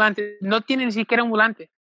 volante, no tiene ni siquiera un volante.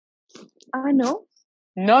 Ah, no.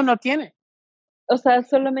 No, no tiene. O sea,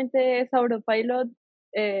 solamente es autopilot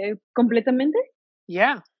completamente.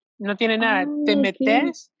 Ya, no tiene Ah, nada. Te ok.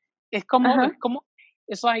 metes, Ajá,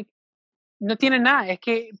 it's like, no tiene nada. Es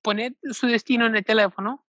que poner su destino en el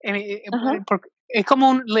teléfono, ajá, es como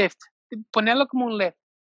un lift, ponerlo como un lift,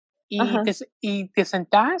 y ajá. te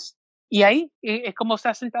sentás, y ahí es como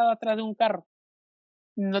estar sentado atrás de un carro.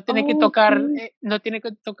 No tiene que Ok. tocar, no tiene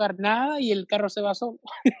que tocar nada y el carro se va solo.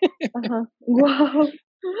 Ajá. Wow.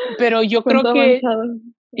 Pero yo creo Cuánto que avanzado.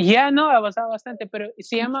 ya no ha avanzado bastante, pero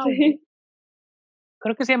Sí.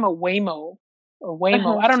 creo que se llama Waymo o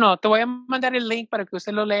Waymo. Ajá. I don't know. Te voy a mandar el link para que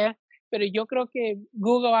usted lo lea, pero yo creo que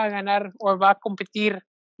Google va a ganar o va a competir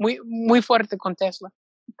muy, muy fuerte con Tesla.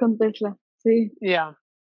 Con Tesla. Sí. Yeah.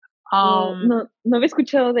 Wow. Um, No, no había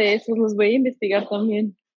escuchado de esos. Los voy a investigar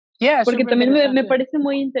también. yeah, es Porque súper también me interesante. parece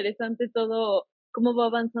muy interesante todo cómo va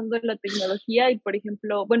avanzando la tecnología y por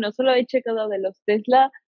ejemplo, bueno, solo he checado de los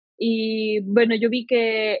Tesla y bueno, yo vi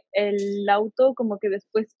que el auto como que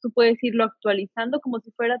después tú puedes irlo actualizando como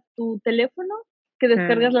si fuera tu teléfono, que Mm,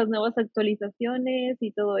 descargas las nuevas actualizaciones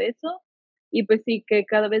y todo eso. Y pues sí, que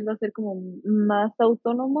cada vez va a ser como más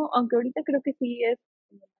autónomo, aunque ahorita creo que sí es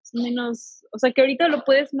más o menos, o sea que ahorita lo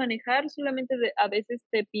puedes manejar, solamente a veces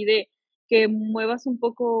te pide que muevas un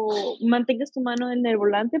poco, mantengas tu mano en el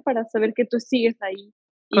volante para saber que tú sigues ahí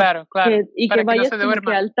y claro, claro. que Para que no vayas se como que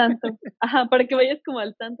duerma. al tanto, ajá, para que vayas como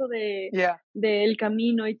al tanto Yeah. del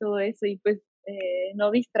camino y todo eso y pues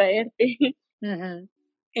no distraerte. Ujú.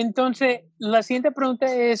 Entonces, la siguiente pregunta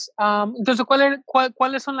es, entonces,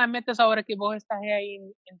 ¿cuáles son las metas ahora que vos estás ahí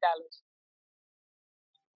en Dallas?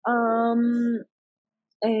 Am,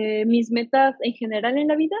 mis metas en general en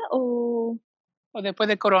la vida o O después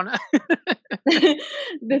de Corona.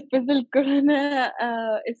 después del corona,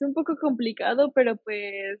 es un poco complicado, pero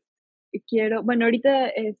pues quiero, bueno, ahorita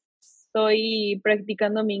estoy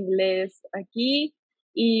practicando mi inglés aquí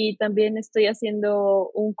y también estoy haciendo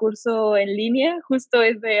un curso en línea, justo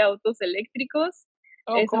es de autos eléctricos,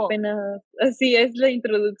 Oh, es cool. apenas, así es la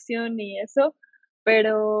introducción y eso,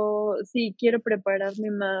 pero sí quiero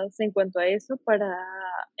prepararme más en cuanto a eso para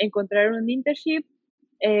encontrar un internship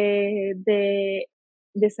de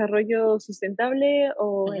desarrollo sustentable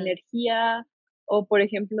o Ujú. energía, o por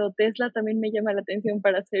ejemplo, Tesla también me llama la atención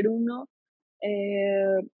para hacer uno,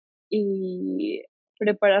 y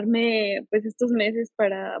prepararme pues estos meses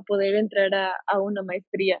para poder entrar a una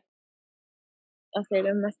maestría, hacer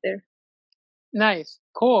un máster. Nice,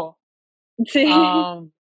 cool. Sí, Um,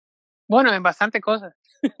 bueno, en bastante cosas.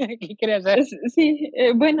 ¿Qué quería hacer? sí,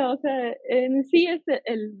 bueno, o sea, en sí es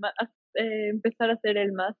empezar a hacer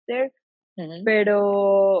el máster, Ujú,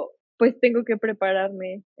 pero pues tengo que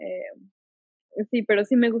prepararme. Sí, pero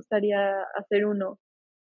sí me gustaría hacer uno.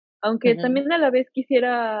 Aunque ujú. también a la vez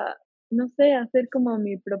quisiera, no sé, hacer como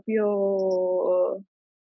mi propio,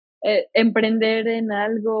 emprender en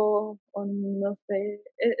algo, o no sé,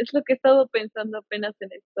 es lo que he estado pensando apenas en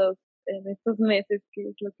estos meses, que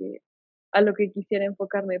es lo que, a lo que quisiera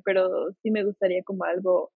enfocarme, pero sí me gustaría como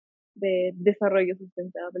algo de desarrollo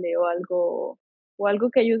sustentable o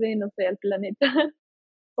algo que ayude, no sé, al planeta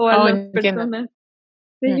o a Oh, las entiendo. personas.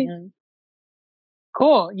 Sí. Ujú.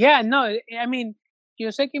 Cool. Yeah, no, I mean,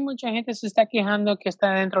 yo sé que mucha gente se está quejando que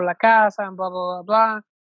está dentro de la casa, blah, blah, blah, blah,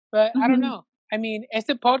 but I don't Ujú. know. I mean,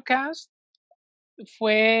 este podcast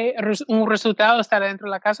fue un resultado de estar dentro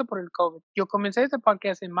de la casa por el COVID. Yo comencé este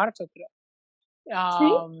podcast en marzo, creo.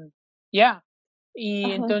 Sí. Yeah. Y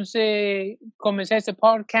Ajá. entonces comencé este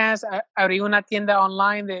podcast, abrí una tienda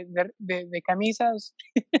online de camisas.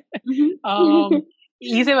 Ujú. Um,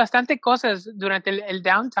 Hice bastante cosas durante el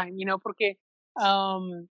downtime, porque,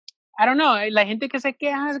 um, I don't know, la gente que se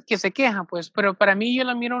queja, pues, pero para mí yo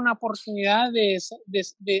la miro una oportunidad de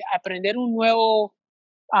aprender un nuevo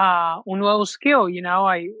skill, y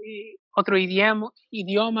otro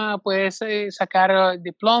idioma, puedes sacar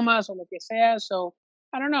diplomas o lo que sea, so,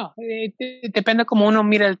 I don't know, depende como uno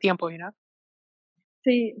mira el tiempo,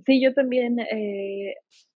 Sí, sí, yo también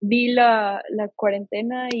vi la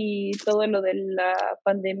cuarentena y todo lo de la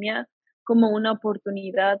pandemia como una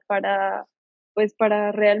oportunidad para, pues,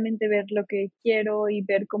 para realmente ver lo que quiero y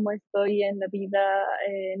ver cómo estoy en la vida.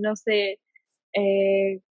 No sé,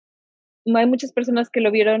 eh, hay muchas personas que lo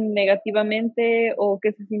vieron negativamente o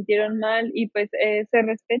que se sintieron mal y pues se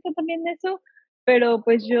respeta también eso, pero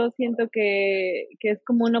pues yo siento que es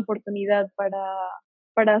como una oportunidad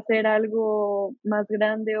para hacer algo más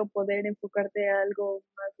grande o poder enfocarte a algo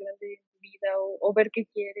más grande en tu vida o ver qué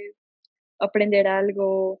quieres, aprender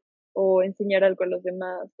algo o enseñar algo a los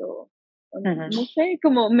demás o ¿no? no sé,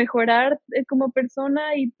 como mejorar como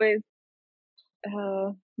persona y pues,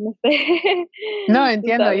 no sé, No, tú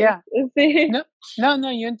entiendo, sabes, ya. sí. No,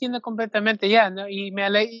 no, yo entiendo completamente, ya, ¿no? Y me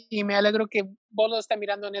alegro que vos lo estés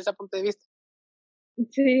mirando en ese punto de vista.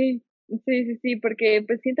 Sí, sí, porque,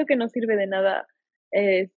 pues, siento que no sirve de nada,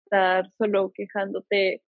 estar solo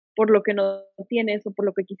quejándote por lo que no tienes o por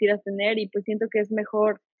lo que quisieras tener, y, pues, siento que es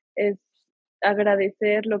mejor, es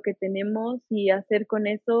agradecer lo que tenemos y hacer con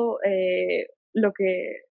eso, lo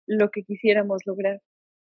que quisiéramos lograr.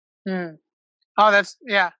 Mm. Oh,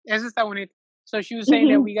 yeah, eso está bonito. So she was saying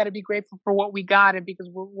that Ujú. we got to be grateful for what we got, and because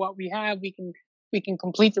what we have, we can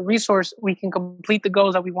complete the resource, we can complete the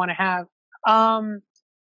goals that we want to have. Um,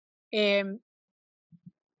 em,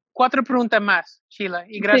 Cuatro preguntas más, Sheila,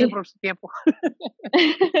 y gracias Sí. por su tiempo.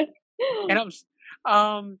 And,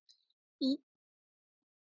 um, y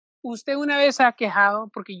usted una vez se ha quejado,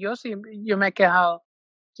 porque yo me he quejado,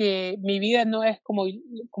 que mi vida no es como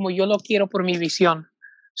yo lo quiero por mi visión.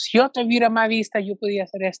 Si yo tuviera más vista, yo podía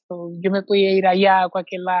hacer esto, yo me podía ir allá a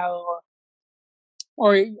cualquier lado,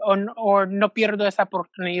 o no pierdo esa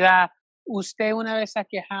oportunidad. ¿Usted una vez se ha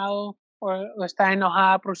quejado o está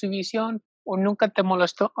enojada por su visión o nunca te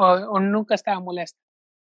molestó o nunca estaba molesta?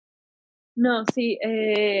 No, sí,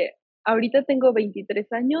 ahorita tengo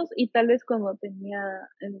 23 años y tal vez cuando tenía,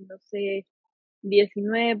 no sé,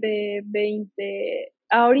 19, 20.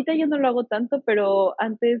 Ahorita yo no lo hago tanto, pero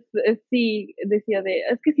antes sí decía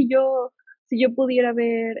es que si yo pudiera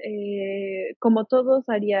ver como todos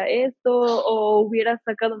haría esto, o hubiera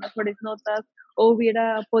sacado mejores notas, o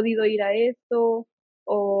hubiera podido ir a esto,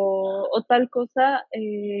 o tal cosa.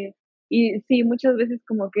 Y sí, muchas veces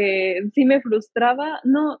como que sí me frustraba,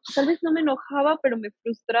 no, tal vez no me enojaba, pero me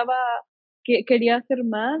frustraba que quería hacer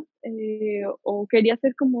más, o quería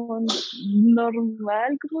ser como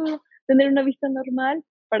normal, como tener una vista normal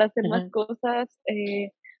para hacer más Ujú, cosas,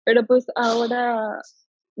 pero pues ahora,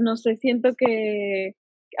 no sé, siento que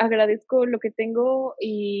agradezco lo que tengo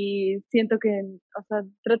y siento que, o sea,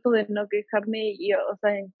 trato de no quejarme y, o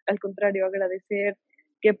sea, al contrario, agradecer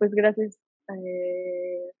que pues gracias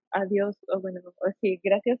a Dios, o bueno, sí,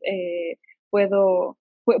 gracias, puedo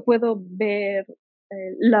ver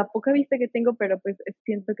la poca vista que tengo, pero pues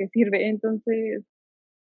siento que sirve. Entonces,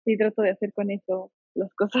 sí trato de hacer con eso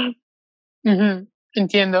las cosas. ujú,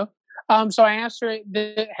 entiendo. So I asked her,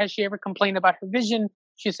 has she ever complained about her vision?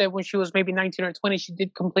 She said when she was maybe 19 or 20, she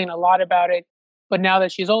did complain a lot about it. But now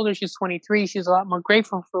that she's older, she's 23, she's a lot more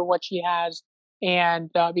grateful for what she has. And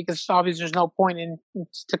because obviously there's no point in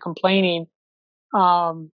to complaining.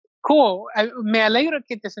 Um, cool. Me alegro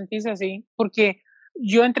que te sentís así, porque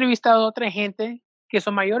yo he entrevistado a otra gente que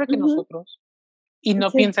son mayores que Ujú, nosotros y no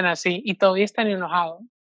sí, piensan así y todavía están enojados,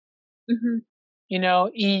 ujú.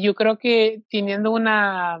 y yo creo que teniendo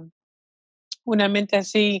una mente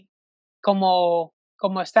así como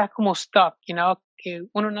estás como stuck, que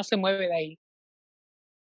uno no se mueve de ahí.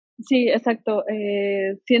 Sí, exacto.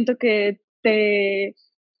 Siento que te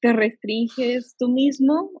restringes tú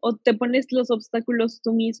mismo o te pones los obstáculos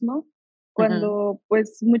tú mismo Ujú, cuando,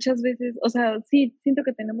 pues, muchas veces, o sea, sí, siento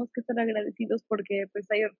que tenemos que estar agradecidos porque, pues,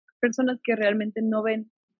 hay personas que realmente no ven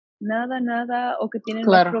nada, nada, o que tienen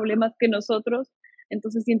más claro. problemas que nosotros.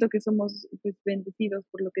 Entonces siento que somos, pues, bendecidos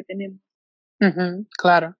por lo que tenemos. Ujú,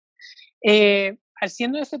 claro.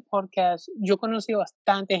 Haciendo este podcast, yo conocí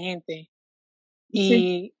bastante gente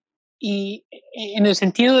Sí. y, en el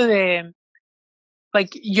sentido de,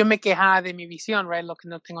 like, yo me quejaba de mi visión, right, lo que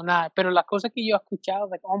no tengo nada, pero la cosa que yo he escuchado,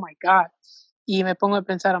 like, oh my God, y me pongo a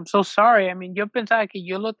pensar, I'm so sorry. I mean, yo pensaba que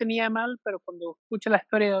yo lo tenía mal, pero cuando escucho la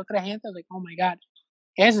historia de otra gente, like, oh my God,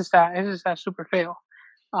 eso está súper feo.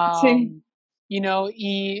 Sí. Um,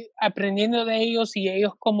 y aprendiendo de ellos y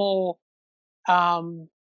ellos um,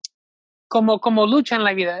 como luchan en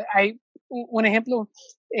la vida. Hay un ejemplo,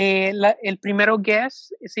 el primero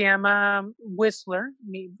guest se llama Whistler,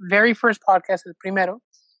 mi very first podcast, el primero.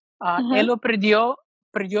 Él Ajá. lo perdió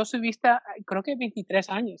su vista, creo que 23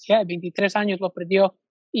 años, 23 años lo perdió.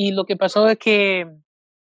 Y lo que pasó es que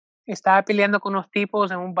estaba peleando con unos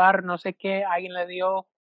tipos en un bar, no sé qué, alguien le dio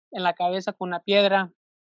en la cabeza con una piedra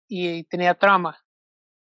y tenía trauma.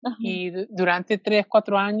 Ajá. Y durante 3,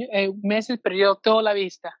 4 años, meses perdió toda la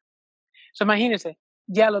vista. So, imagínese,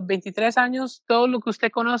 ya a los 23 años, todo lo que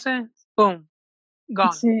usted conoce, boom,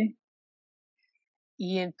 gone. Sí.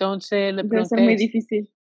 Y entonces le Debe ser pregunté, muy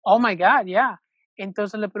difícil. oh my God, yeah.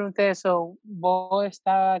 Entonces le pregunté eso, ¿vos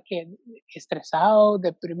estaba qué, estresado,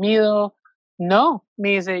 deprimido? No, me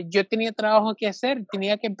dice, yo tenía trabajo que hacer,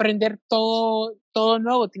 tenía que aprender todo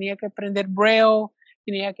nuevo, tenía que aprender Braille,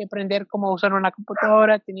 tenía que aprender cómo usar una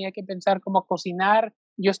computadora, tenía que pensar cómo cocinar.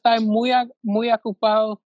 Yo estaba muy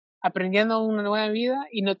ocupado aprendiendo una nueva vida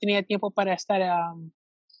y no tenía tiempo para estar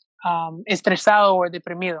estresado o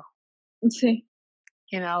deprimido. Sí.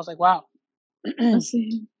 And I was like, wow.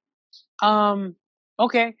 Sí.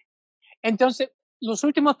 Ok, entonces, los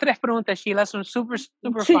últimos 3 preguntas, Sheila, son súper,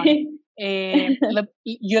 súper fun. Sí.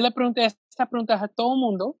 Yo le pregunté estas preguntas a todo el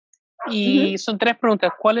mundo y Ujú. son 3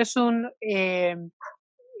 preguntas. ¿Cuál es su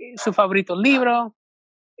favorito libro?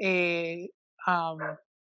 Eh, um,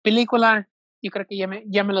 película, yo creo que ya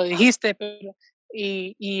me lo dijiste, pero,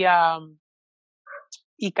 y, y, um,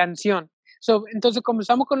 y canción. So, entonces,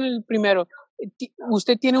 comenzamos con el primero.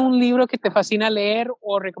 ¿Usted tiene un libro que te fascina leer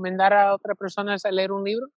o recomendar a otras personas a leer un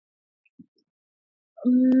libro?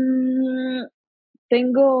 Mm,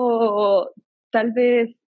 tengo tal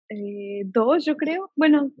vez 2, yo creo.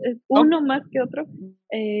 Bueno, Oh, uno más que otro.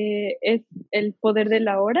 Es El poder de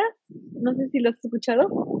la hora. No sé si lo has escuchado.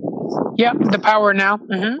 yeah, The Power Now.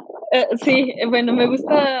 Uh-huh. Sí, bueno, me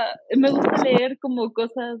gusta leer como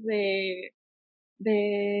cosas de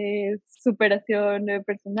superación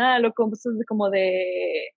personal o cosas como,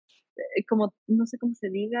 no sé cómo se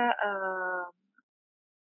diga,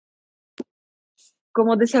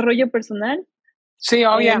 como desarrollo personal. Sí,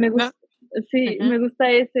 oh, yeah. Me No. gusta, sí, Uh-huh.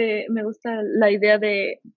 me gusta la idea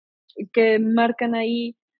de que marcan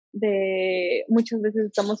ahí de muchas veces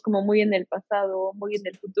estamos como muy en el pasado, muy en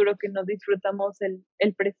el futuro, que no disfrutamos el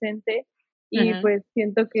presente y Uh-huh. pues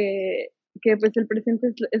siento que pues el presente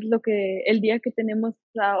es lo que, el día que tenemos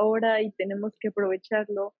ahora y tenemos que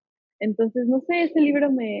aprovecharlo. Entonces, no sé, ese libro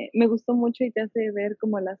me gustó mucho y te hace ver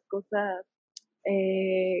como las cosas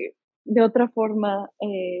de otra forma,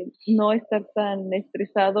 no estar tan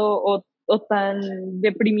estresado o tan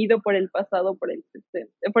deprimido por el pasado, por el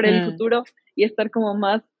Mm. futuro y estar como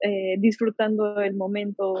más disfrutando el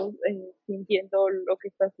momento, sintiendo lo que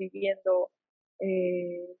estás viviendo.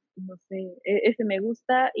 No sé, ese me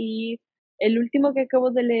gusta y el último que acabo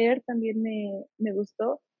de leer también me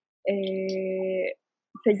gustó. eh,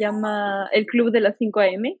 Se llama El Club de las 5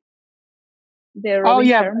 AM de Oh, Robin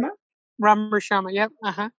yeah, Sharma. Robert Sharma, yeah,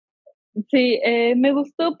 ajá. Sí, me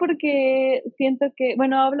gustó porque siento que,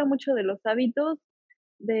 bueno, habla mucho de los hábitos,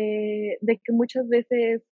 de que muchas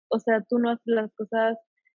veces, o sea, tú no haces las cosas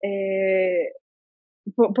eh,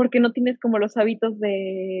 porque no tienes como los hábitos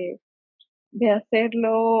de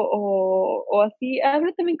hacerlo o así.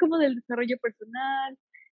 Habla también como del desarrollo personal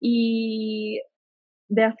y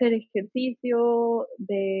de hacer ejercicio,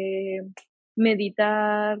 de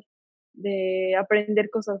meditar, de aprender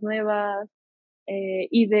cosas nuevas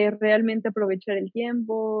y de realmente aprovechar el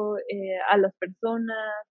tiempo, a las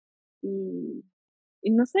personas y,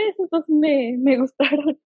 y no sé, esos dos me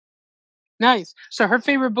gustaron. Nice. So her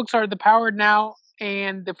favorite books are The Power Now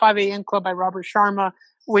and The 5 a.m. Club by Robert Sharma,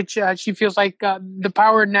 which she feels like The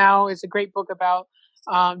Power Now is a great book about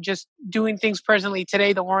just doing things presently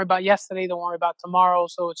today. Don't worry about yesterday. Don't worry about tomorrow.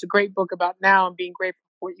 So it's a great book about now and being grateful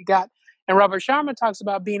for what you got. And Robert Sharma talks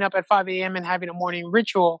about being up at 5 a.m. and having a morning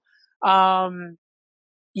ritual. Um,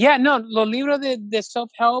 Yeah, no, los libros de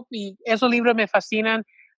self-help y esos libros me fascinan.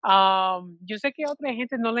 Yo sé que a otra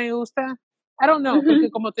gente no le gusta. I don't know, porque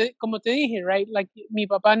Ujú. como te dije, right? Like, mi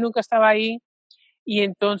papá nunca estaba ahí y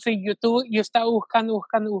entonces yo estaba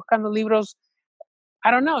buscando libros.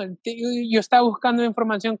 I don't know, yo estaba buscando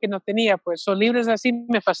información que no tenía, pues son libros así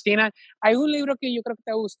me fascinan. Hay un libro que yo creo que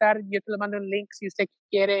te va a gustar, yo te lo mando en link si usted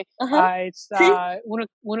quiere. Ajá, It's sí,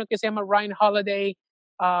 uno que se llama Ryan Holiday.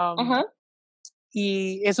 Um, ajá,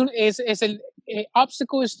 y es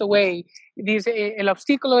obstacle is the way. Dice, el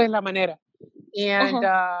obstáculo es la manera. And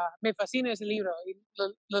Ajá. me fascina ese libro. Y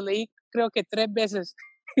lo leí creo que 3 veces.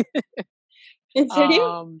 ¿En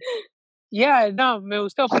serio? Yeah, no, me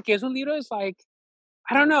gustó porque es un libro, it's like,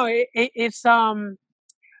 I don't know, it's,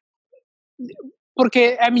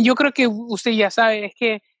 porque I mean, yo creo que usted ya sabe, es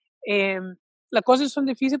que las cosas son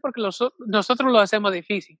difíciles porque nosotros lo hacemos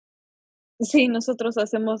difícil. Sí, nosotros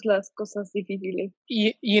hacemos las cosas difíciles.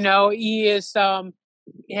 You know, y es,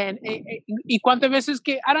 y cuántas veces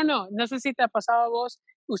que, I don't know, no sé si te ha pasado a vos,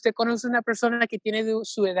 usted conoce una persona que tiene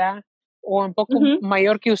su edad o un poco Ujú.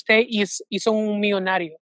 mayor que usted y son un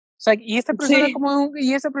millonario. O sea, Sí, y esta persona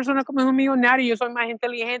como es un millonario, yo soy más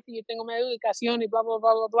inteligente, yo tengo más educación y bla, bla,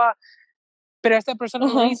 bla, bla, bla, pero esta persona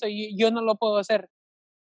lo ajá, hizo y yo no lo puedo hacer.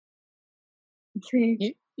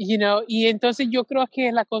 sí, You know, y entonces yo creo que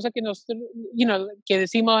es la cosa que nosotros, you know, que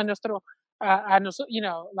decimos a nosotros, you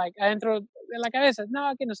know, like adentro de la cabeza,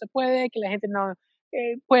 no, que no se puede, que la gente no,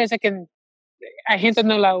 puede ser que a gente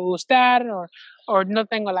no le va a gustar, o no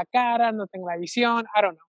tengo la cara, no tengo la visión, I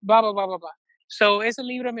don't know, blah, blah, blah, blah, blah. So, ese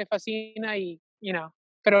libro me fascina y, you know,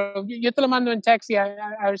 pero yo te lo mando en text y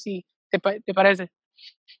a ver si te parece.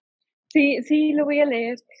 sí, sí, lo voy a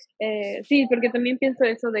leer. Sí, porque también pienso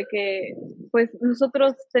eso de que, pues,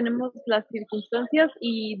 nosotros tenemos las circunstancias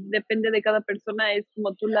y depende de cada persona, es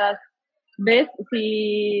como tú las ves,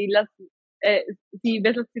 eh, si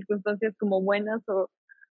ves las circunstancias como buenas o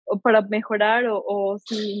para mejorar o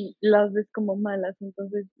si las ves como malas.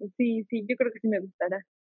 Entonces, sí, sí, yo creo que sí me gustará.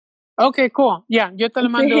 Okay, cool. Ya, yo te lo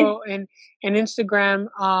Sí. mando en Instagram.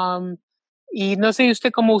 Y no sé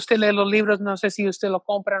usted cómo usted lee los libros, no sé si usted lo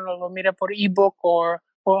compra o lo mira por ebook o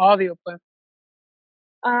audio, pues.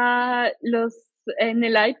 Los en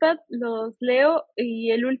el iPad los leo y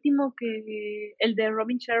el último el de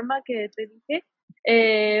Robin Sharma que te dije,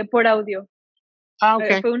 por audio, Ah,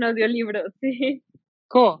 okay, fue un audiolibro, sí,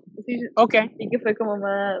 cool. sí, Okay. sí que fue como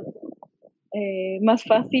más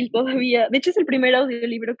fácil todavía. De hecho, es el primer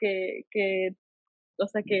audiolibro o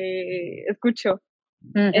sea, que escucho,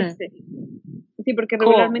 Ujú, este. Sí, porque cool.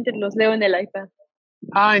 regularmente los leo en el iPad.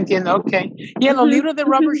 Ah, entiendo, okay. Y los Ujú, libros de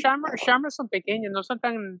ujú. Robert Sharma son pequeños, no son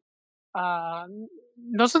tan, ah,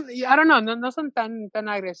 no son, I don't know, no son tan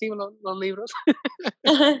agresivos los libros.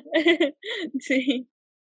 Ajá. Sí.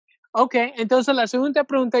 Okay, entonces la segunda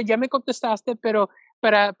pregunta ya me contestaste, pero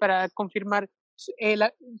para confirmar,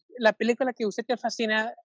 la película que usted te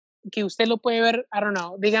fascina, que usted lo puede ver, I don't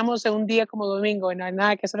know, digamos en un día como domingo y no hay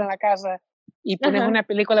nada que hacer en la casa y pones Ajá. una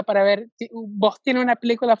película para ver, ¿vos tienes una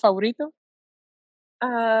película favorita?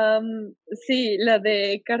 Sí, la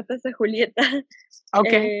de Cartas a Julieta.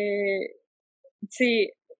 Okay, Eh, sí,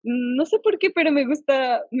 no sé por qué, pero me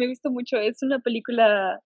gusta mucho. Es una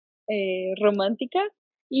película romántica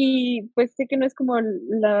y pues sé que no es como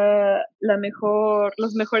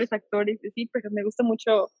los mejores actores, y sí, pero me gusta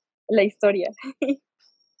mucho la historia.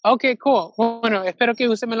 okay, cool. Bueno, espero que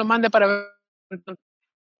usted me lo mande para ver.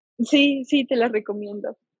 Sí, sí, te la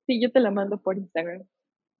recomiendo. Sí, yo te la mando por Instagram.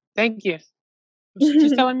 Thank you.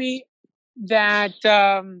 She's telling me that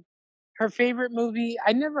her favorite movie,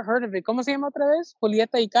 I never heard of it. ¿Cómo se llama otra vez?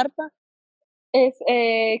 Julieta y Carta. Es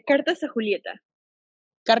Cartas a Julieta.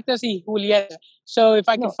 Cartas y Julieta. So if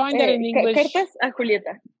I could No, find that in English, Cartas a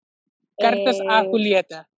Julieta. Cartas a Eh,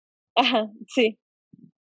 Julieta. ajá, sí.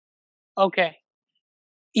 Okay.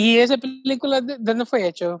 ¿Y esa película dónde fue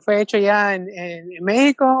hecho? ¿Fue hecho ya en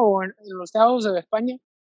México o en los Estados de España?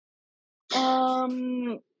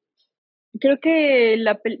 Am, Creo que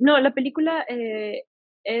no, la película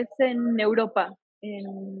es en Europa, en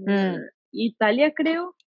Mm, Italia,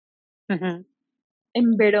 creo, ujú.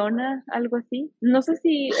 en Verona, algo así. No sé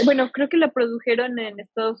si, bueno, creo que la produjeron en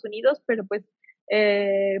Estados Unidos, pero pues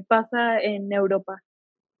pasa en Europa.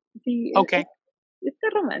 Sí, Okay. está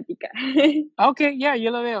romántica. Okay, ya, yo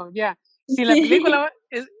lo veo, ya. Si la Sí. película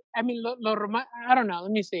es, I mean, I don't know,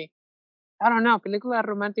 let me see. I don't know, película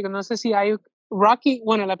romántica, no sé si hay Rocky,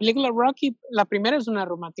 bueno, la película Rocky, la primera es una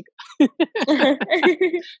romántica.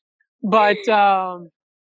 But,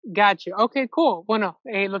 gotcha. Okay, cool. Bueno,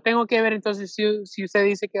 lo tengo que ver entonces si usted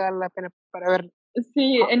dice que vale la pena para ver.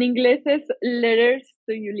 Sí, Ah, en inglés es Letters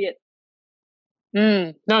to Juliet,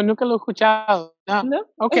 no, nunca lo he escuchado. No. ¿no?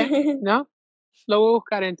 Okay, no, lo voy a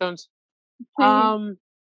buscar entonces. Sí. Um,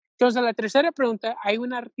 entonces, la tercera pregunta, ¿hay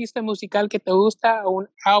un artista musical que te gusta o un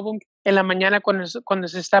álbum en la mañana cuando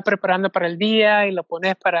se está preparando para el día y lo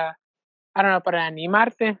pones I don't know, para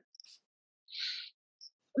animarte?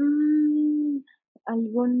 Mm,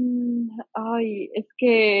 es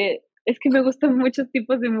que me gustan muchos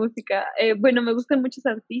tipos de música. Bueno, me gustan muchos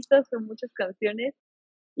artistas o muchas canciones.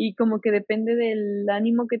 y como que depende del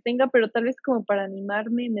ánimo que tenga, pero tal vez como para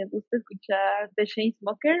animarme me gusta escuchar The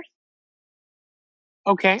Chainsmokers.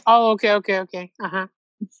 Okay. Oh, okay. Ajá.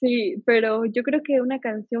 Sí, pero yo creo que una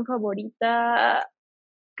canción favorita,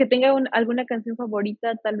 que tenga alguna canción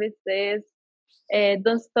favorita, tal vez es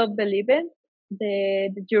Don't Stop Believin'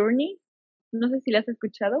 de The Journey. No sé si la has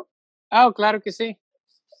escuchado. Oh, claro que sí.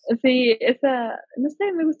 Sí, esa, no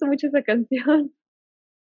sé, me gusta mucho esa canción.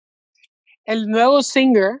 El nuevo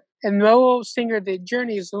singer de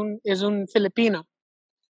Journey es un filipino.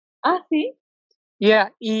 Ah, sí,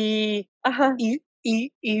 Yeah, ajá, y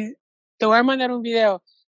te voy a mandar un video.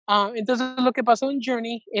 Entonces, lo que pasó en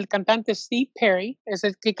Journey, el cantante Steve Perry, es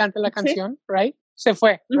el que canta la sí, canción, right? Se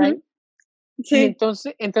fue, right? ujú, Y sí,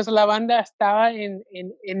 entonces la banda estaba en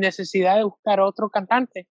necesidad de buscar otro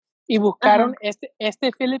cantante. Y buscaron ajá,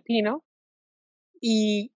 este filipino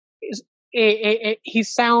y he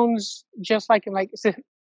sounds just like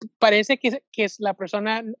parece que es la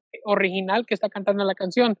persona original que está cantando la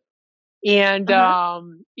canción. ajá.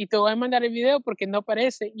 Y te voy a mandar el video porque no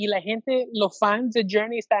parece. Y la gente, los fans de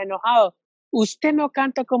Journey están enojados. Usted no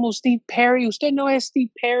canta como Steve Perry, usted no es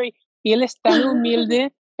Steve Perry. Y él es tan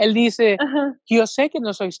humilde. Él dice, Ajá, yo sé que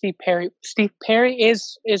no soy Steve Perry. Steve Perry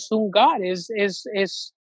es un God,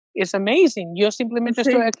 es amazing. Yo simplemente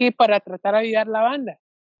estoy sí, aquí para tratar de ayudar a la banda.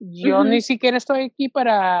 Yo ni ujú, siquiera estoy aquí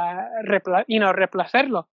para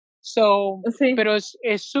reemplazarlo. So, sí, pero es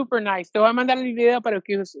super nice. Te voy a mandar el video para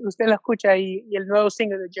que usted lo escuche y el nuevo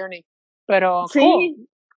single de Journey. Pero cool, sí,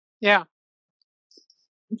 yeah,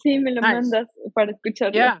 sí, me lo nice, mandas para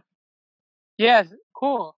escucharlo. yeah, yes,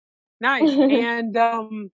 cool, nice. And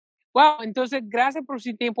wow, entonces gracias por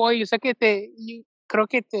su tiempo hoy. Yo sé que creo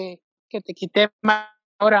que te quité más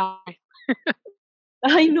ahora.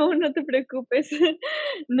 Ay, no, no te preocupes.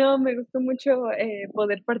 No, me gustó mucho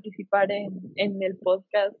poder participar en el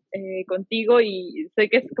podcast contigo y sé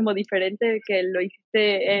que es como diferente que lo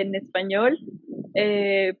hiciste en español,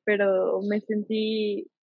 pero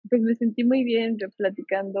pues me sentí muy bien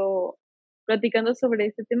platicando sobre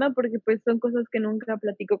este tema porque pues son cosas que nunca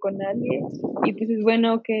platico con nadie y pues es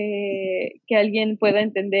bueno que alguien pueda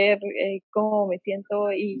entender cómo me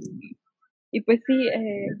siento y pues sí,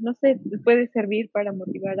 no sé, puede servir para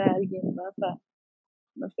motivar a alguien más a,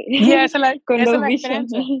 no sé, Yeah, con esa es Low la Vision.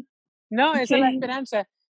 esperanza. No, esa es la Sí, esperanza.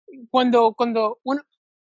 Cuando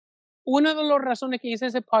una de las razones que hice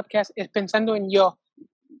ese podcast es pensando en yo.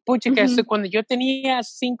 Pucha, que ujú, cuando yo tenía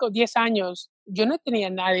 5 10 años, yo no tenía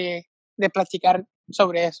nadie de platicar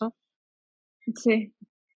sobre eso. sí,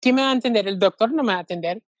 ¿Quién me va a entender? El doctor no me va a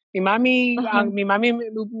atender. ajá,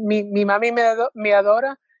 Mi mami me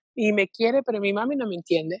adora y me quiere, pero mi mami no me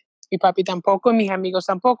entiende. Mi papi tampoco, mis amigos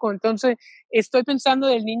tampoco. Entonces, estoy pensando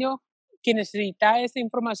del niño que necesita esta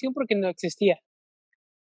información porque no existía.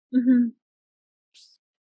 ujú.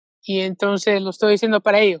 Y entonces lo estoy diciendo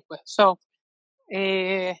para ellos, pues. So,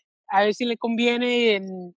 eh, a ver si le conviene,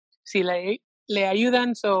 si le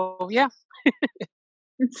ayudan, so, yeah,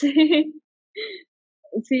 Sí,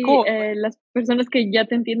 sí, cool. las personas que ya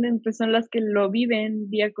te entienden, pues son las que lo viven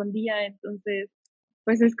día con día, entonces,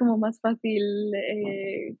 pues es como más fácil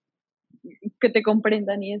que te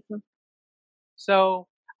comprendan y eso. So,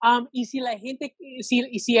 y si la gente,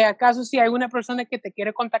 si acaso si hay una persona que te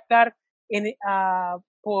quiere contactar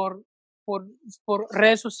por, por, por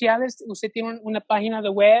redes sociales, usted tiene una página de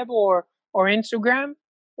web o Instagram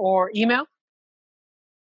o email.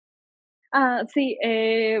 Ah, sí,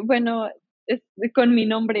 bueno, es con mi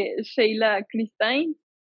nombre, Sheila Christine.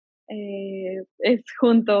 Es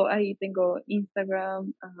junto, ahí tengo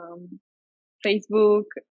Instagram, Facebook,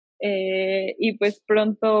 y pues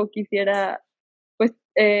pronto quisiera pues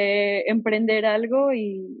emprender algo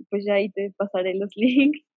y pues ya ahí te pasaré los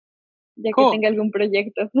links, ya que Cool, tenga algún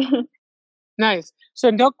proyecto. nice.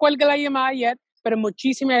 So, no cuelga la llamada yet, pero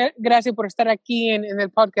muchísimas gracias por estar aquí en el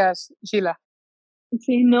podcast, Sheila.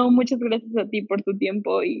 Sí, no, muchas gracias a ti por tu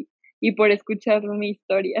tiempo y por escuchar mi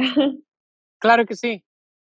historia. Claro que sí.